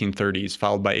the 1930s,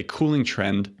 followed by a cooling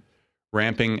trend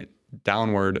ramping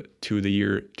downward to the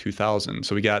year 2000.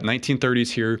 So we got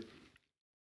 1930s here.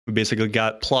 We basically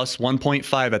got plus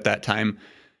 1.5 at that time.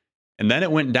 And then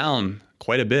it went down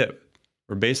quite a bit.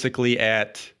 We're basically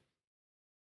at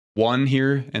 1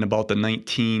 here in about the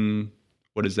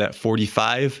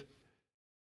 45?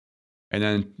 And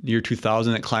then year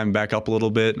 2000, it climbed back up a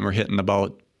little bit, and we're hitting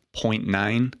about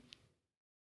 0.9.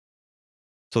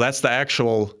 So that's the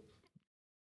actual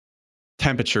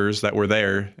temperatures that were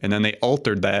there, and then they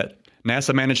altered that.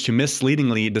 NASA managed to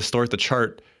misleadingly distort the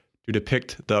chart to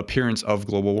depict the appearance of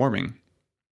global warming.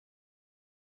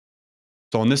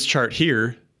 So in this chart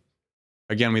here,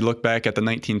 again, we look back at the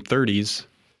 1930s.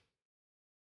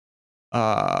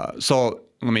 So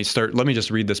let me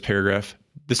just read this paragraph.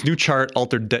 This new chart,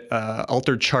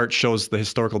 altered chart, shows the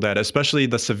historical data, especially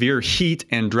the severe heat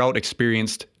and drought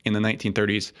experienced in the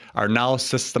 1930s, are now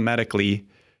systematically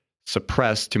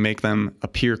suppressed to make them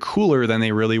appear cooler than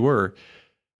they really were.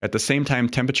 At the same time,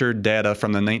 temperature data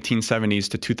from the 1970s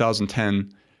to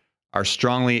 2010 are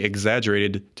strongly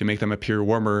exaggerated to make them appear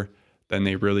warmer than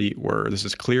they really were. This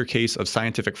is a clear case of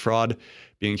scientific fraud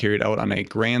being carried out on a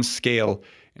grand scale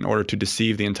in order to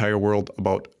deceive the entire world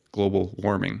about global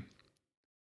warming.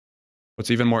 What's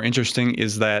even more interesting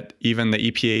is that even the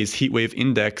EPA's heatwave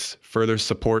index further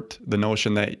support the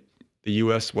notion that the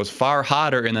US was far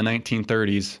hotter in the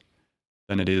 1930s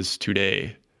than it is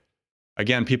today.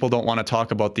 Again, people don't want to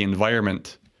talk about the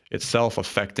environment itself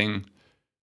affecting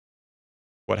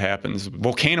what happens.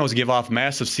 Volcanoes give off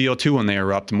massive CO2 when they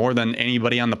erupt, more than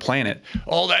anybody on the planet.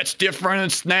 Oh, that's different,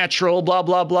 it's natural, blah,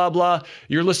 blah, blah, blah.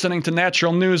 You're listening to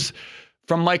natural news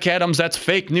from Mike Adams, that's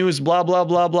fake news, blah, blah,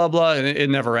 blah, blah, blah. And it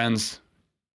never ends.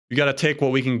 You got to take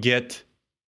what we can get.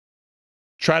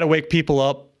 Try to wake people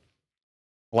up.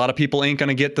 A lot of people ain't going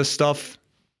to get this stuff.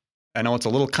 I know it's a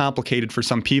little complicated for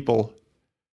some people,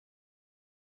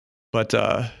 but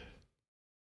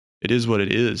it is what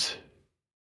it is.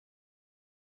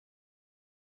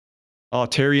 Oh,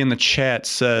 Terry in the chat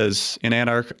says, in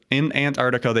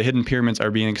Antarctica, the hidden pyramids are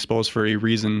being exposed for a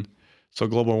reason, so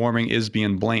global warming is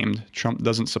being blamed. Trump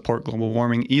doesn't support global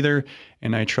warming either,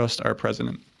 and I trust our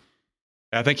president.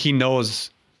 I think he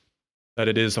knows that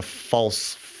it is a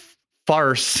farce.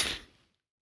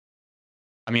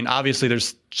 I mean, obviously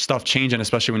there's stuff changing,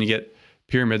 especially when you get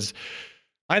pyramids.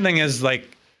 My thing is, like,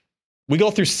 we go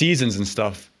through seasons and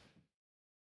stuff.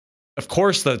 Of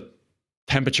course, the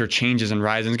temperature changes and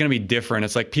rises. It's going to be different.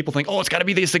 It's like people think, oh, it's got to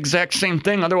be this exact same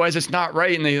thing. Otherwise, it's not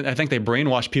right. And I think they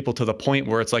brainwash people to the point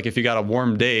where it's like, if you got a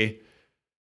warm day,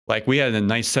 like we had a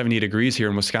nice 70 degrees here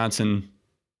in Wisconsin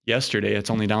yesterday. It's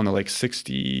only down to like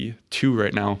 62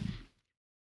 right now.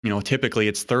 You know, typically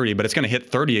it's 30, but it's going to hit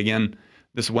 30 again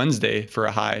this Wednesday for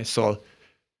a high. So,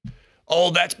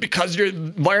 oh, that's because your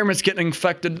environment's getting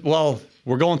infected. Well,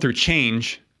 we're going through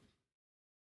change.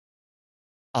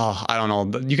 Oh, I don't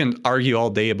know. You can argue all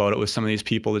day about it with some of these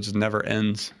people. It just never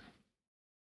ends.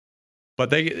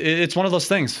 But it's one of those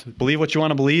things. Believe what you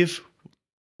want to believe.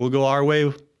 We'll go our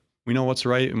way. We know what's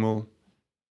right, and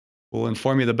we'll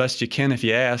inform you the best you can if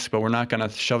you ask, but we're not going to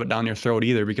shove it down your throat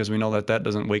either, because we know that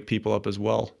doesn't wake people up as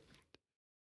well.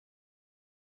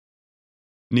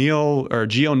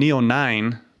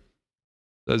 GeoNeo9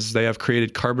 says they have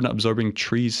created carbon-absorbing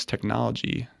trees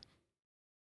technology.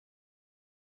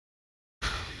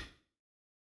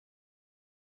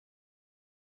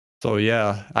 So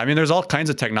yeah, I mean, there's all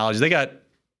kinds of technology. They got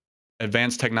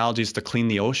advanced technologies to clean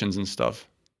the oceans and stuff.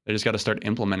 They just got to start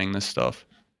implementing this stuff.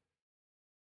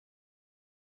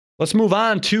 Let's move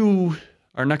on to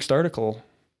our next article.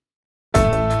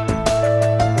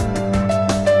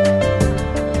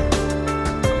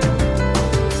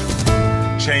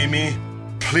 Jamie,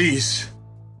 please.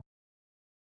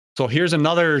 So here's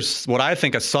another, what I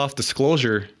think, a soft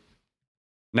disclosure.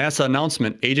 NASA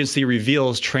announcement, agency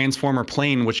reveals transformer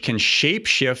plane which can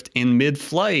shapeshift in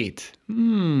mid-flight.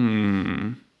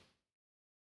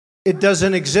 It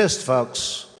doesn't exist,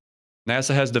 folks.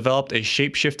 NASA has developed a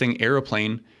shape-shifting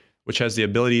airplane which has the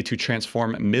ability to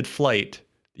transform mid-flight,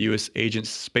 the U.S.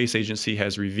 Space Agency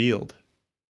has revealed.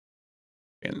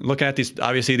 And looking at these,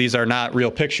 obviously these are not real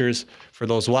pictures for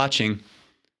those watching,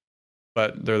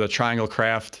 but they're the triangle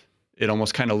craft. It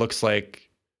almost kind of looks like,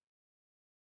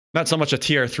 not so much a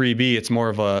TR-3B, it's more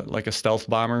of like a stealth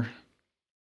bomber.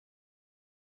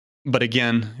 But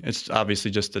again, it's obviously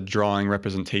just a drawing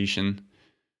representation.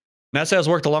 NASA has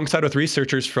worked alongside with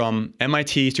researchers from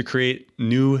MIT to create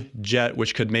new jet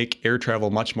which could make air travel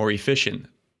much more efficient.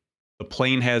 The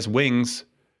plane has wings,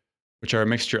 which are a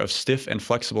mixture of stiff and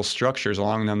flexible structures,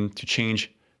 allowing them to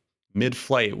change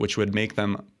mid-flight, which would make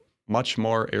them much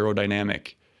more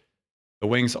aerodynamic. The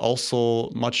wings also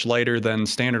much lighter than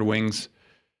standard wings,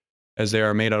 as they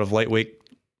are made out of lightweight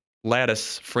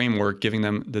lattice framework, giving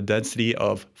them the density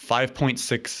of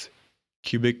 5.6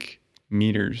 cubic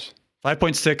meters.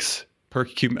 5.6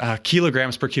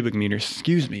 kilograms per cubic meter.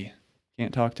 Excuse me.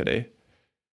 Can't talk today.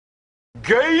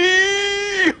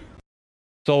 Gay!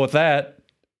 So with that,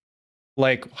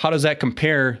 like, how does that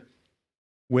compare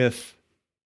with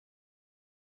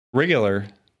regular?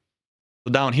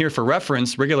 So down here for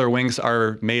reference, regular wings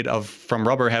are made from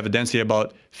rubber, have a density of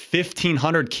about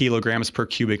 1,500 kilograms per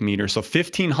cubic meter. So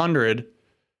 1,500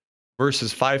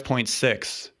 versus 5.6.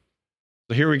 So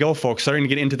here we go, folks, starting to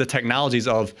get into the technologies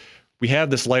of, we have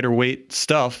this lighter weight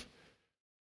stuff.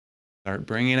 Start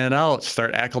bringing it out,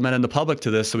 start acclimating the public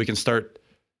to this so we can start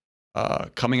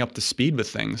coming up to speed with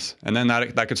things. And then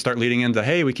that could start leading into,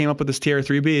 hey, we came up with this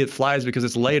TR3B. It flies because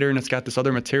it's lighter and it's got this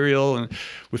other material. And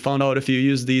we found out if you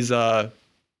use these, I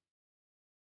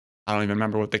don't even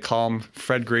remember what they call them.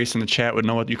 Fred Grace in the chat would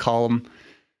know what you call them.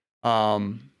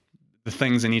 The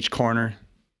things in each corner.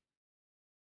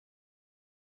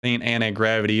 They ain't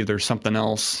anti-gravity. There's something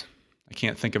else. I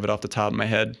can't think of it off the top of my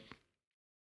head.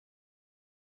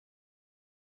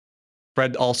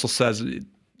 Fred also says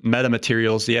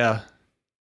metamaterials, yeah.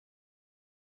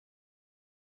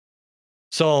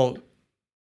 So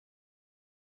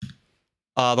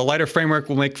the lighter framework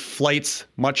will make flights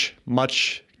much,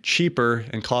 much cheaper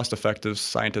and cost-effective,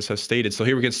 scientists have stated. So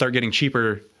here we can start getting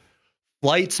cheaper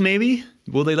flights, maybe?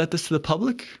 Will they let this to the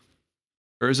public?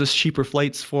 Or is this cheaper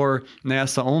flights for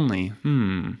NASA only?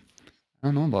 I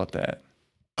don't know about that.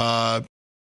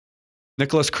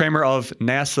 Nicholas Kramer of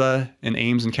NASA in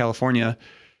Ames in California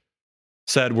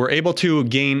said, we're able to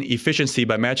gain efficiency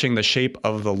by matching the shape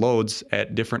of the loads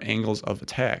at different angles of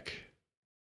attack.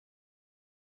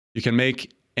 You can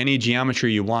make any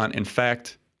geometry you want. In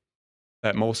fact,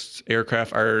 that most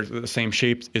aircraft are the same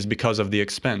shape is because of the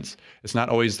expense. It's not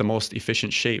always the most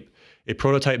efficient shape. A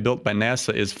prototype built by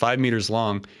NASA is 5 meters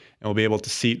long and will be able to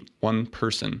seat one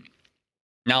person.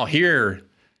 Now here,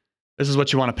 this is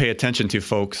what you want to pay attention to,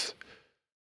 folks.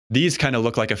 These kind of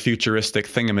look like a futuristic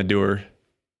thingamadour.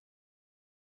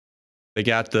 They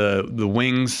got the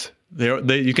wings.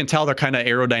 You can tell they're kind of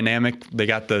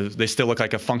aerodynamic. They still look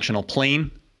like a functional plane.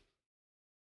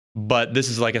 But this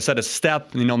is, like I said, a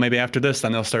step. Maybe after this,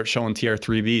 then they'll start showing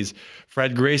TR3Bs.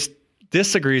 Fred Grace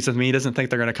disagrees with me. He doesn't think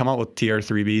they're going to come out with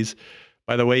TR3Bs.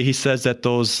 By the way, he says that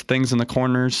those things in the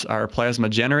corners are plasma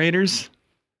generators.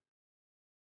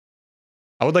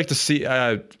 I would like to see...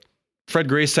 Fred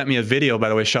Grace sent me a video, by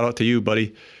the way, shout out to you,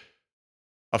 buddy,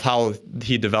 of how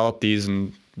he developed these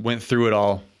and went through it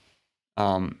all.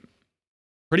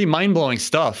 Pretty mind-blowing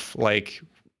stuff. And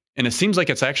it seems like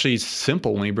it's actually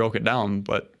simple when he broke it down,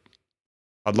 but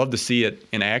I'd love to see it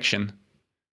in action.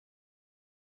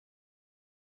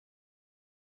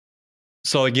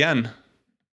 So again,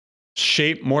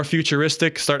 shape more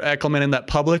futuristic, start acclimating that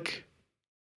public,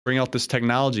 bring out this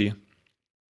technology.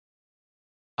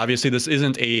 Obviously, this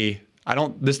isn't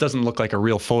this doesn't look like a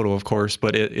real photo, of course,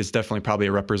 but it is definitely probably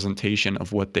a representation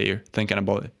of what they're thinking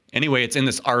about. Anyway, it's in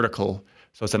this article,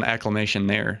 so it's an acclamation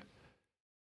there.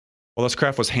 Well, this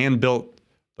craft was hand-built.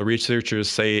 The researchers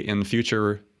say in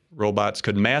future robots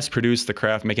could mass-produce the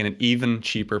craft, making an even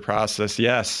cheaper process.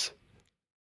 Yes.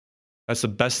 That's the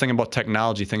best thing about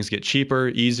technology. Things get cheaper,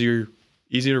 easier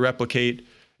to replicate.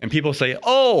 And people say,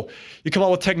 oh, you come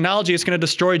out with technology, it's going to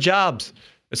destroy jobs.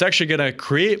 It's actually going to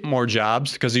create more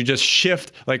jobs because you just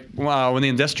shift. Like when the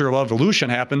Industrial Revolution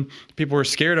happened, people were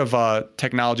scared of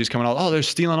technologies coming out. Oh, they're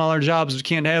stealing all our jobs. We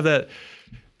can't have that.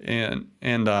 And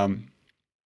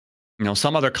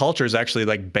some other cultures actually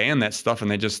ban that stuff,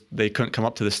 and they couldn't come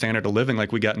up to the standard of living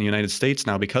like we got in the United States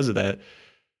now because of that.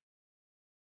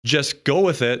 Just go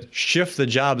with it. Shift the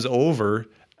jobs over.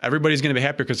 Everybody's going to be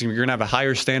happier because you're going to have a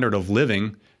higher standard of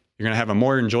living. You're going to have a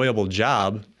more enjoyable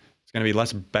job. It's going to be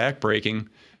less backbreaking.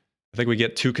 I think we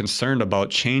get too concerned about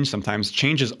change sometimes.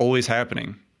 Change is always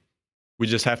happening. We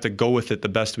just have to go with it the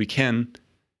best we can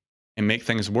and make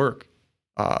things work.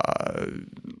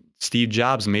 Steve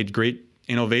Jobs made great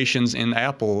innovations in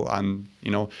Apple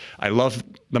I love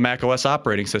the Mac OS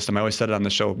operating system. I always said it on the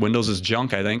show. Windows is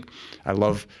junk, I think. I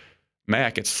love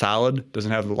Mac. It's solid.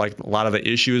 Doesn't have a lot of the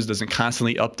issues. Doesn't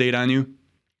constantly update on you.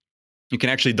 You can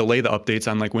actually delay the updates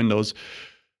on Windows.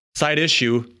 Side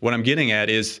issue, what I'm getting at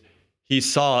is he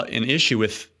saw an issue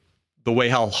with the way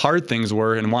how hard things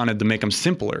were and wanted to make them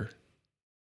simpler.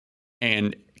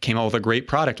 And came out with a great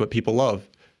product, what people love.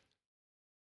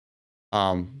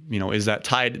 Is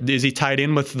he tied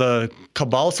in with the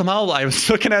cabal somehow? I was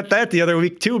looking at that the other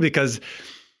week too, because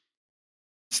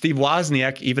Steve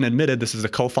Wozniak even admitted, this is the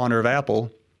co-founder of Apple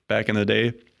back in the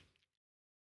day,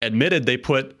 admitted they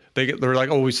were like,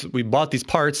 oh, we bought these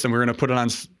parts and we're going to put it on,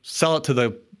 sell it to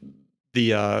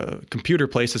the computer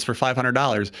places for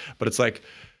 $500. But it's like,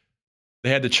 they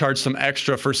had to charge some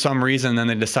extra for some reason. And then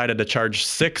they decided to charge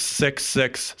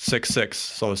 $666.66.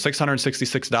 So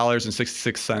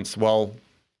 $666.66. Well,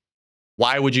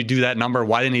 why would you do that number?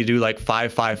 Why didn't he do like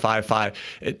 5555?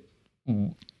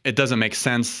 It doesn't make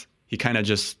sense. He kind of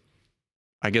just,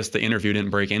 I guess the interview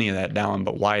didn't break any of that down,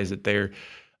 but why is it there?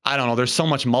 I don't know. There's so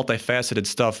much multifaceted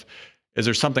stuff. Is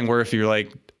there something where if you're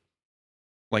like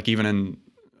even in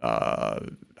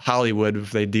Hollywood,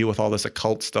 if they deal with all this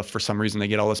occult stuff for some reason, they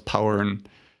get all this power and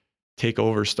take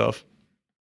over stuff.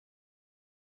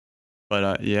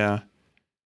 But yeah.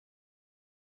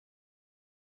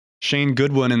 Shane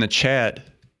Goodwin in the chat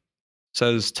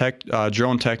says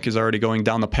drone tech is already going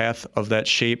down the path of that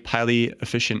shape. Highly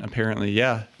efficient, apparently.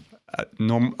 Yeah.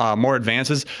 More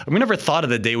advances. We never thought of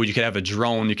the day where you could have a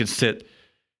drone. You could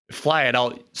fly it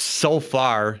out so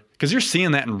far, because you're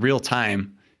seeing that in real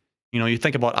time. You know, you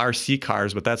think about RC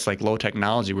cars, but that's like low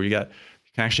technology where you can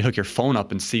actually hook your phone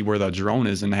up and see where the drone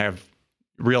is and have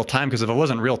real time. Because if it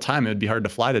wasn't real time, it would be hard to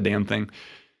fly the damn thing.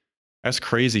 That's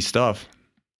crazy stuff.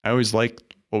 I always like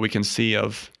what we can see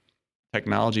of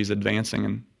technologies advancing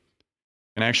and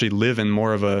actually live in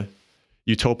more of a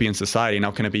utopian society.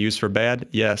 Now, can it be used for bad?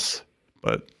 Yes,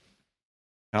 but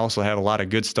I also have a lot of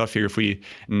good stuff here if we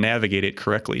navigate it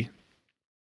correctly.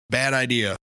 Bad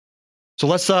idea. So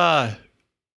let's go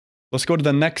to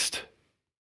the next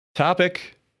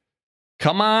topic.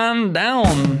 Come on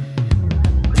down.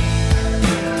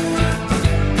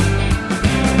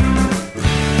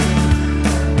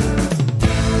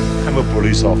 I'm a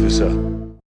police officer.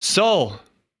 So,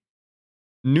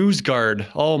 NewsGuard.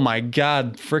 Oh my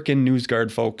God, frickin'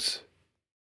 NewsGuard, folks.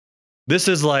 This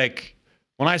is like,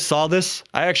 when I saw this,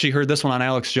 I actually heard this one on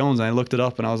Alex Jones and I looked it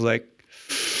up and I was like,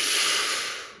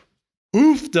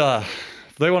 oofda.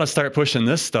 If they want to start pushing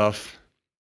this stuff.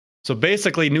 So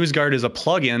basically, NewsGuard is a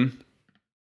plugin.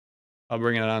 I'll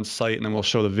bring it on site and then we'll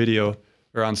show the video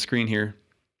or on screen here.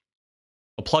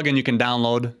 A plugin you can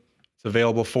download. It's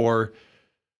available for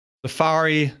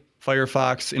Safari,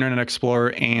 Firefox, Internet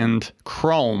Explorer, and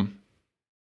Chrome.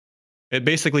 It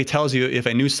basically tells you if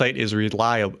a news site is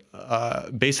reliable,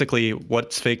 basically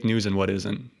what's fake news and what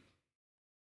isn't.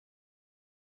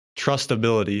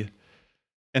 Trustability.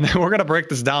 And then we're going to break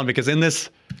this down because in this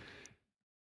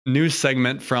news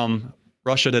segment from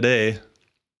Russia Today,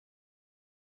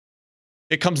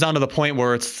 it comes down to the point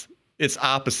where it's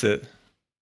opposite.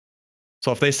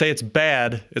 So if they say it's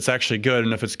bad, it's actually good,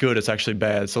 and if it's good, it's actually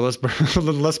bad. So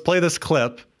let's play this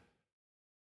clip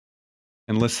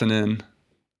and listen in.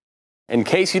 In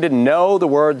case you didn't know, the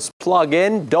words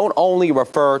plug-in don't only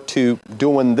refer to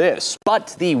doing this,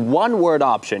 but the one-word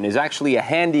option is actually a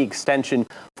handy extension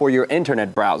for your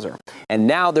internet browser. And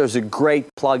now there's a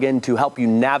great plug-in to help you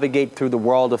navigate through the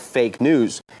world of fake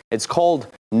news. It's called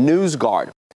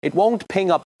NewsGuard. It won't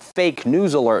ping up fake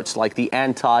news alerts like the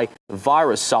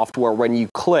anti-virus software when you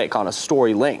click on a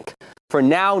story link. For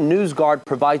now, NewsGuard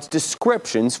provides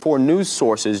descriptions for news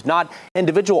sources, not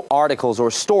individual articles or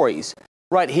stories.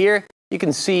 Right here, you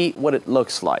can see what it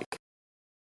looks like.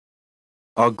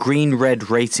 Our green-red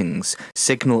ratings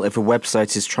signal if a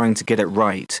website is trying to get it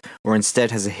right, or instead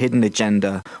has a hidden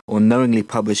agenda, or knowingly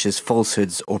publishes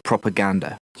falsehoods or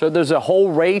propaganda. So there's a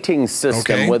whole rating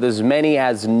system with as many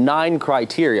as 9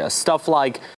 criteria. Stuff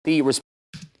like the...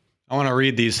 I want to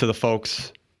read these to the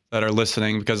folks that are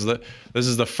listening because this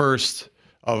is the first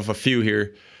of a few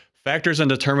here. Factors in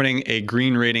determining a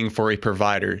green rating for a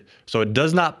provider. So it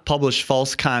does not publish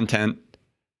false content,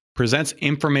 presents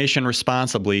information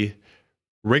responsibly,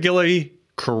 regularly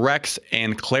corrects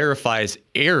and clarifies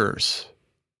errors.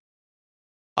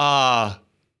 CNN?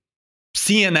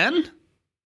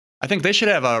 I think they should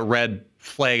have a red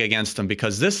flag against them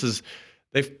because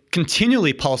they've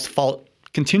continually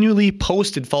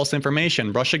posted false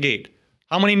information. Russiagate.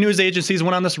 How many news agencies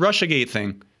went on this Russiagate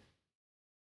thing?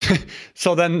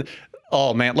 So then,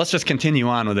 oh man, let's just continue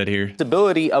on with it here. The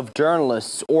ability of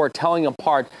journalists or telling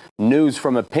apart news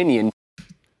from opinion.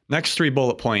 Next 3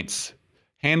 bullet points.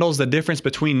 Handles the difference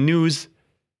between news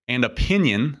and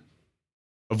opinion.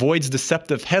 Avoids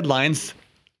deceptive headlines.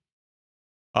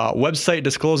 Website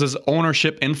discloses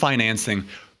ownership and financing.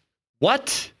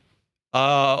 What?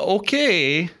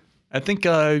 Okay. I think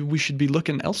we should be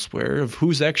looking elsewhere of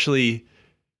who's actually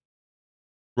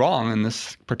wrong in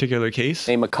this particular case.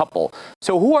 Name a couple.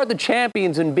 So who are the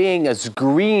champions in being as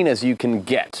green as you can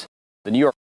get? The New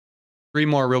York. 3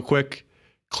 more real quick.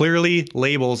 Clearly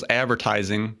labels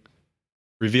advertising.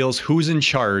 Reveals who's in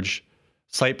charge.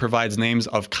 Site provides names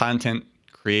of content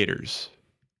creators.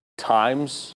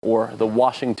 Times or the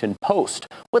Washington Post,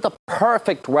 with a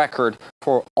perfect record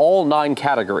for all 9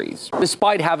 categories.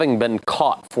 Despite having been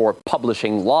caught for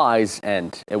publishing lies,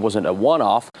 and it wasn't a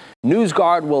one-off,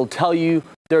 NewsGuard will tell you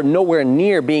they're nowhere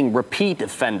near being repeat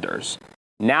offenders.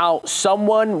 Now,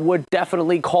 someone would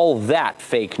definitely call that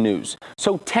fake news.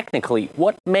 So technically,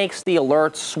 what makes the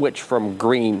alerts switch from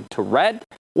green to red,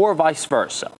 or vice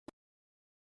versa?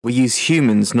 We use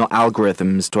humans, not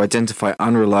algorithms, to identify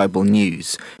unreliable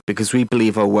news because we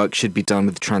believe our work should be done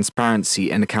with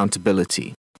transparency and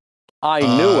accountability. I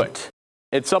knew it.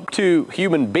 It's up to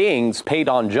human beings paid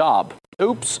on job.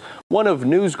 Oops. One of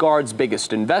NewsGuard's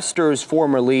biggest investors,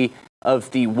 formerly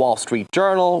of the Wall Street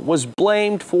Journal, was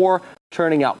blamed for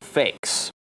churning out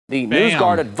fakes. The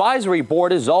NewsGuard Advisory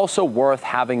Board is also worth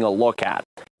having a look at.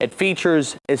 It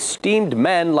features esteemed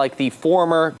men like the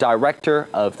former director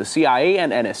of the CIA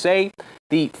and NSA,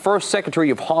 the first Secretary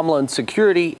of Homeland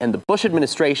Security in the Bush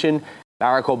administration,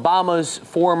 Barack Obama's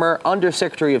former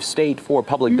Undersecretary of State for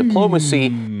Public Diplomacy.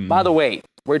 By the way,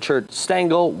 Richard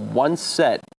Stengel once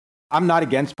said, "I'm not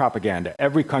against propaganda.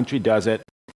 Every country does it,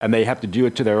 and they have to do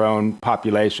it to their own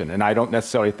population. And I don't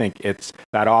necessarily think it's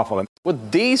that awful."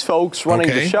 With these folks running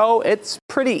the show, it's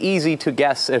pretty easy to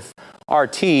guess if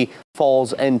RT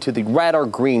falls into the red or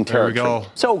green territory. There we go.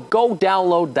 So go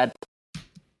download that.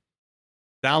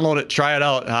 Download it, try it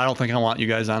out. I don't think I want you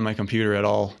guys on my computer at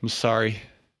all. I'm sorry.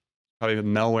 Probably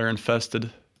malware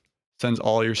infested. Sends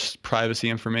all your privacy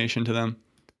information to them.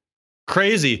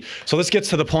 Crazy. So this gets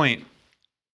to the point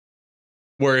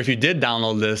where if you did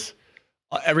download this,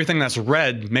 everything that's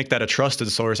red, make that a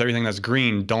trusted source. Everything that's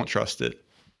green, don't trust it.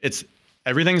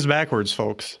 Everything's backwards,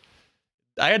 folks.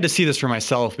 I had to see this for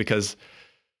myself because,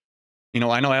 I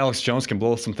know Alex Jones can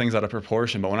blow some things out of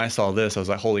proportion, but when I saw this, I was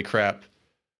like, holy crap.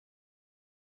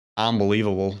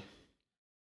 Unbelievable.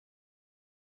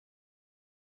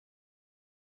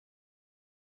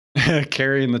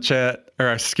 Carrie in the chat,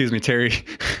 or excuse me, Terry,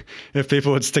 if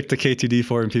people would stick to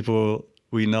K2D4 and people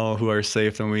we know who are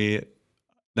safe, then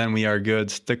we are good.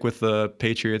 Stick with the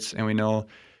Patriots and we know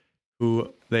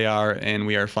who they are and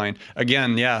we are fine.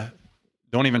 Again, yeah,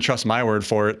 don't even trust my word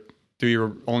for it. Do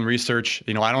your own research.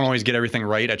 I don't always get everything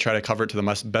right. I try to cover it to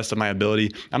the best of my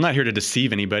ability. I'm not here to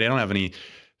deceive anybody. I don't have any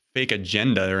fake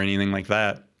agenda or anything like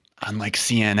that. Unlike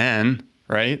CNN,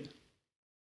 right?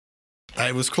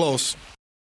 I was close.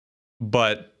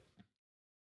 But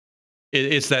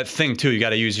it's that thing too. You got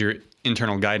to use your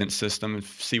internal guidance system and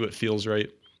see what feels right.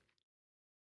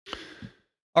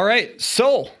 All right,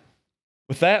 so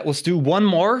with that, let's do one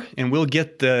more and we'll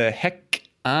get the heck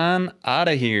on out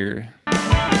of here.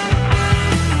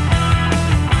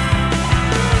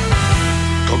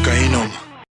 Cocaine.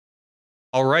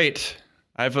 All right,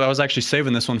 I was actually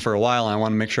saving this one for a while, and I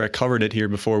want to make sure I covered it here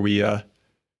before before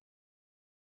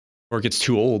it gets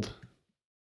too old.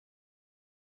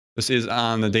 This is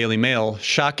on the Daily Mail.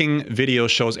 Shocking video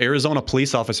shows Arizona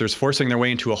police officers forcing their way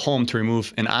into a home to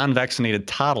remove an unvaccinated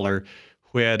toddler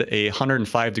who had a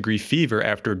 105-degree fever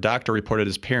after a doctor reported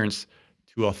his parents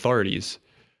to authorities.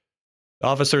 The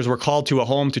officers were called to a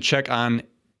home to check on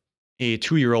a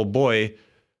 2-year-old boy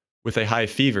with a high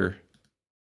fever.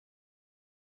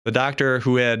 The doctor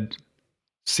who had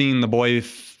seen the boy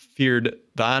feared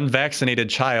the unvaccinated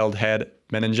child had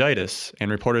meningitis and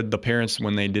reported the parents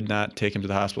when they did not take him to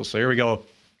the hospital. So here we go.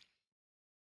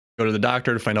 Go to the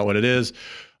doctor to find out what it is.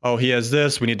 Oh, he has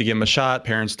this. We need to give him a shot.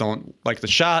 Parents don't like the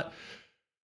shot.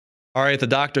 All right, the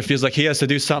doctor feels like he has to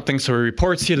do something, so he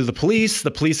reports you to the police.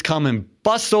 The police come and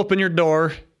bust open your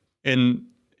door, and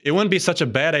it wouldn't be such a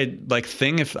bad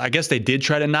thing if, I guess they did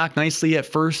try to knock nicely at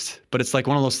first, but it's like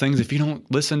one of those things, if you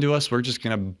don't listen to us, we're just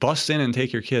going to bust in and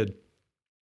take your kid.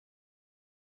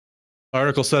 The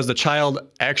article says the child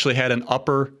actually had an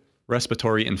upper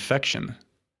respiratory infection.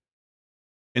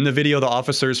 In the video, the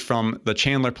officers from the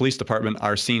Chandler Police Department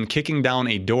are seen kicking down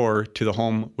a door to the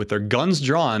home with their guns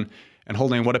drawn and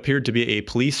holding what appeared to be a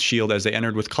police shield as they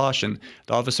entered with caution.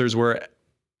 The officers were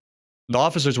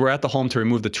at the home to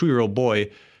remove the 2-year-old boy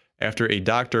after a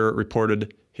doctor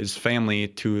reported his family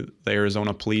to the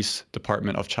Arizona Police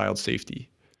Department of Child Safety.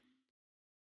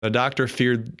 The doctor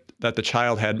feared that the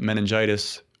child had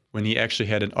meningitis when he actually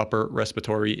had an upper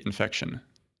respiratory infection.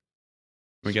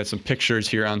 We got some pictures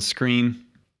here on screen.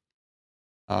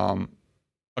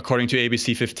 According to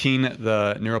ABC 15,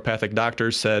 the neuropathic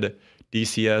doctors said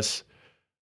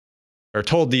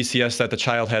told DCS that the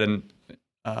child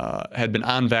had been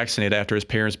unvaccinated after his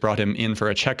parents brought him in for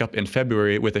a checkup in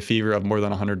February with a fever of more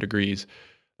than 100 degrees.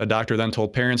 The doctor then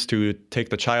told parents to take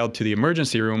the child to the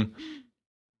emergency room,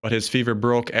 but his fever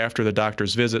broke after the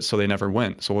doctor's visit, so they never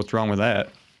went. So what's wrong with that?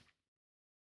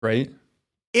 Right?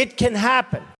 It can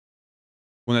happen.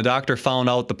 When the doctor found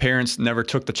out the parents never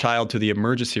took the child to the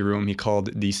emergency room, he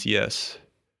called DCS.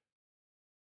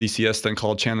 DCS then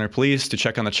called Chandler Police to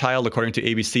check on the child. According to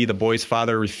ABC, the boy's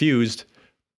father refused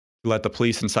to let the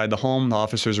police inside the home. The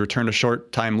officers returned a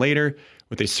short time later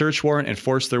with a search warrant and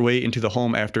forced their way into the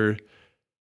home after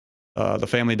the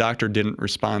family doctor didn't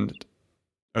respond,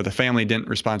 or the family didn't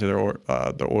respond to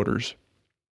their orders.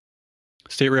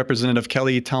 State Representative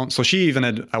Kelly Townsend, so she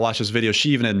even I watched this video,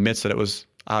 she even admits that it was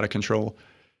out of control.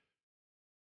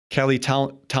 Kelly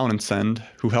Townsend,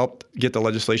 who helped get the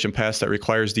legislation passed that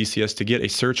requires DCS to get a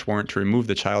search warrant to remove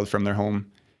the child from their home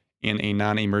in a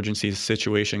non-emergency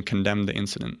situation, condemned the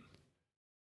incident.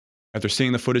 After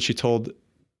seeing the footage, she told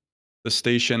the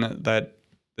station that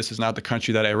this is not the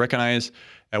country that I recognize.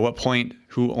 At what point,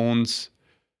 who now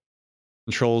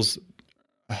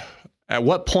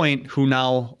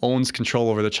owns control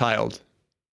over the child?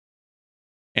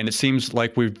 And it seems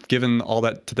like we've given all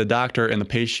that to the doctor, and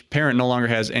the parent no longer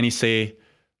has any say,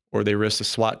 or they risk the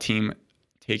SWAT team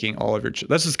taking all of your...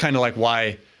 This is kind of like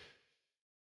why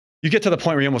you get to the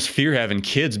point where you almost fear having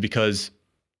kids, because,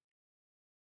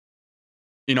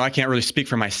 you know, I can't really speak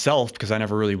for myself because I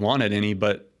never really wanted any,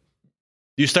 but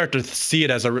you start to see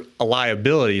it as a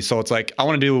liability. So it's like, I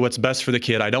want to do what's best for the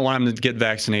kid. I don't want him to get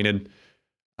vaccinated.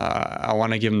 I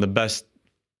want to give him the best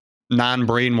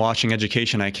non-brainwashing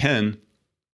education I can.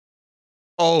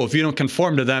 Oh, if you don't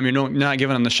conform to them, you're not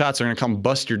giving them the shots, they're going to come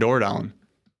bust your door down.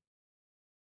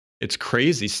 It's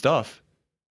crazy stuff.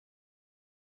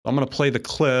 I'm going to play the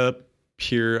clip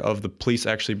here of the police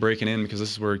actually breaking in, because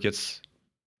this is where it gets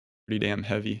pretty damn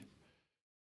heavy.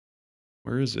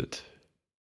 Where is it?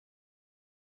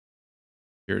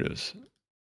 Here it is.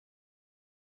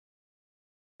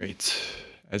 Great.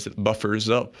 As it buffers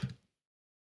up.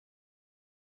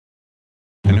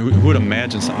 And who would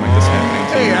imagine something like this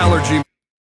happening? Hey, allergy.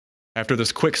 After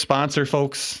this quick sponsor,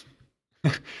 folks.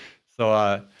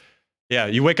 So, yeah,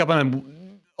 you wake up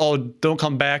and, oh, don't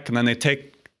come back. And then they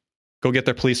go get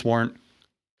their police warrant,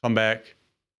 come back,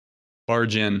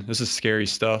 barge in. This is scary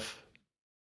stuff.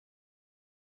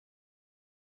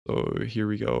 So here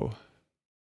we go.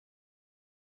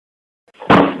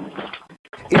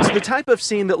 It's the type of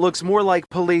scene that looks more like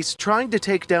police trying to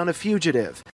take down a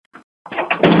fugitive.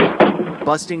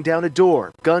 Busting down a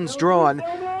door, guns drawn,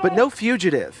 but no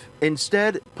fugitive.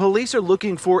 Instead, police are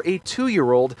looking for a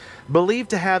 2-year-old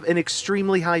believed to have an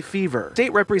extremely high fever.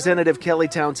 State Representative Kelly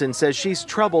Townsend says she's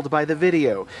troubled by the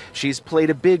video. She's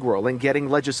played a big role in getting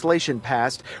legislation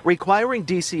passed requiring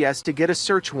DCS to get a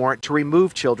search warrant to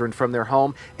remove children from their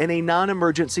home in a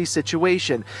non-emergency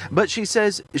situation. But she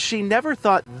says she never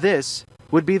thought this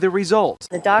would be the result.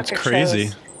 The doctor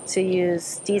chose to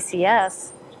use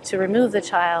DCS to remove the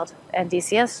child, and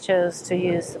DCS chose to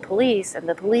use the police, and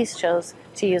the police chose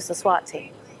to use the SWAT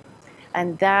team.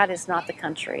 And that is not the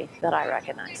country that I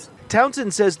recognize.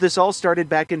 Townsend says this all started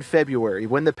back in February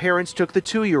when the parents took the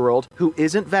 2-year-old, who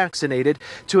isn't vaccinated,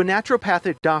 to a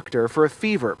naturopathic doctor for a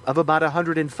fever of about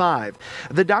 105.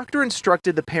 The doctor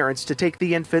instructed the parents to take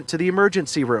the infant to the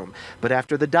emergency room, but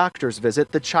after the doctor's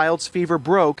visit, the child's fever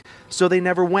broke, so they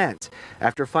never went.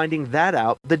 After finding that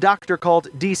out, the doctor called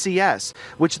DCS,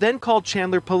 which then called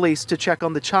Chandler Police to check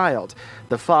on the child.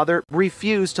 The father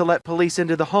refused to let police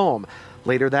into the home.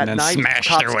 Later that night,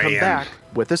 cops come back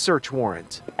with a search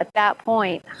warrant. At that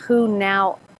point, who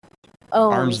now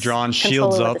owns arms drawn, control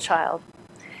shields over up. the child?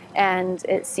 And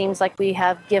it seems like we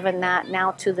have given that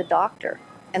now to the doctor,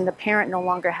 and the parent no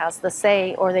longer has the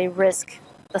say, or they risk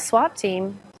the SWAT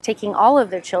team taking all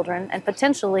of their children and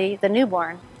potentially the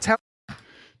newborn.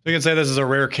 You can say this is a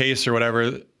rare case or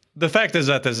whatever. The fact is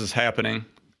that this is happening,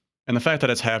 and the fact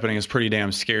that it's happening is pretty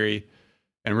damn scary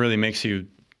and really makes you,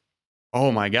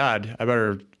 oh my God, I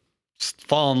better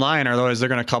fall in line, or otherwise they're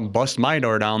going to come bust my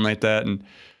door down like that. And,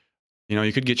 you know,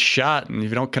 you could get shot, and if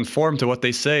you don't conform to what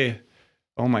they say,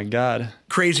 oh my God.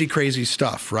 Crazy, crazy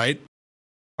stuff, right?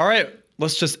 All right,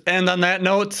 let's just end on that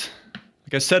note.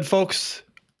 Like I said, folks,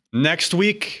 next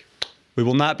week we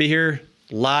will not be here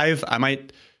live.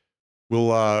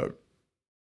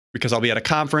 Because I'll be at a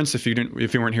conference. If you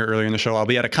weren't here earlier in the show, I'll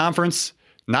be at a conference,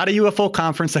 not a UFO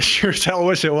conference. I sure as hell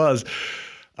wish it was.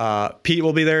 Pete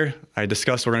will be there. I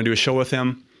discussed we're going to do a show with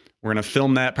him. We're going to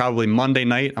film that probably Monday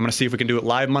night. I'm going to see if we can do it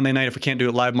live Monday night. If we can't do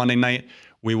it live Monday night,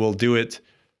 we will do it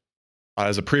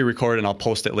as a pre-record, and I'll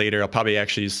post it later. I'll probably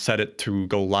actually set it to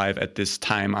go live at this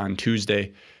time on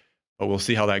Tuesday, but we'll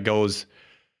see how that goes.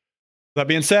 That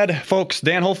being said, folks,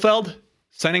 Dan Holfeld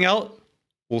signing out.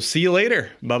 We'll see you later.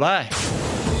 Bye-bye.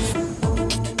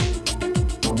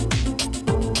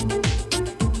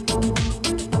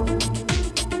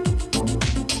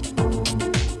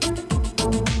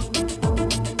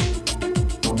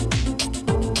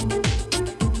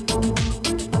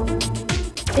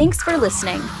 Thanks for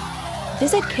listening.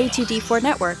 Visit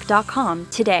K2D4Network.com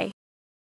today.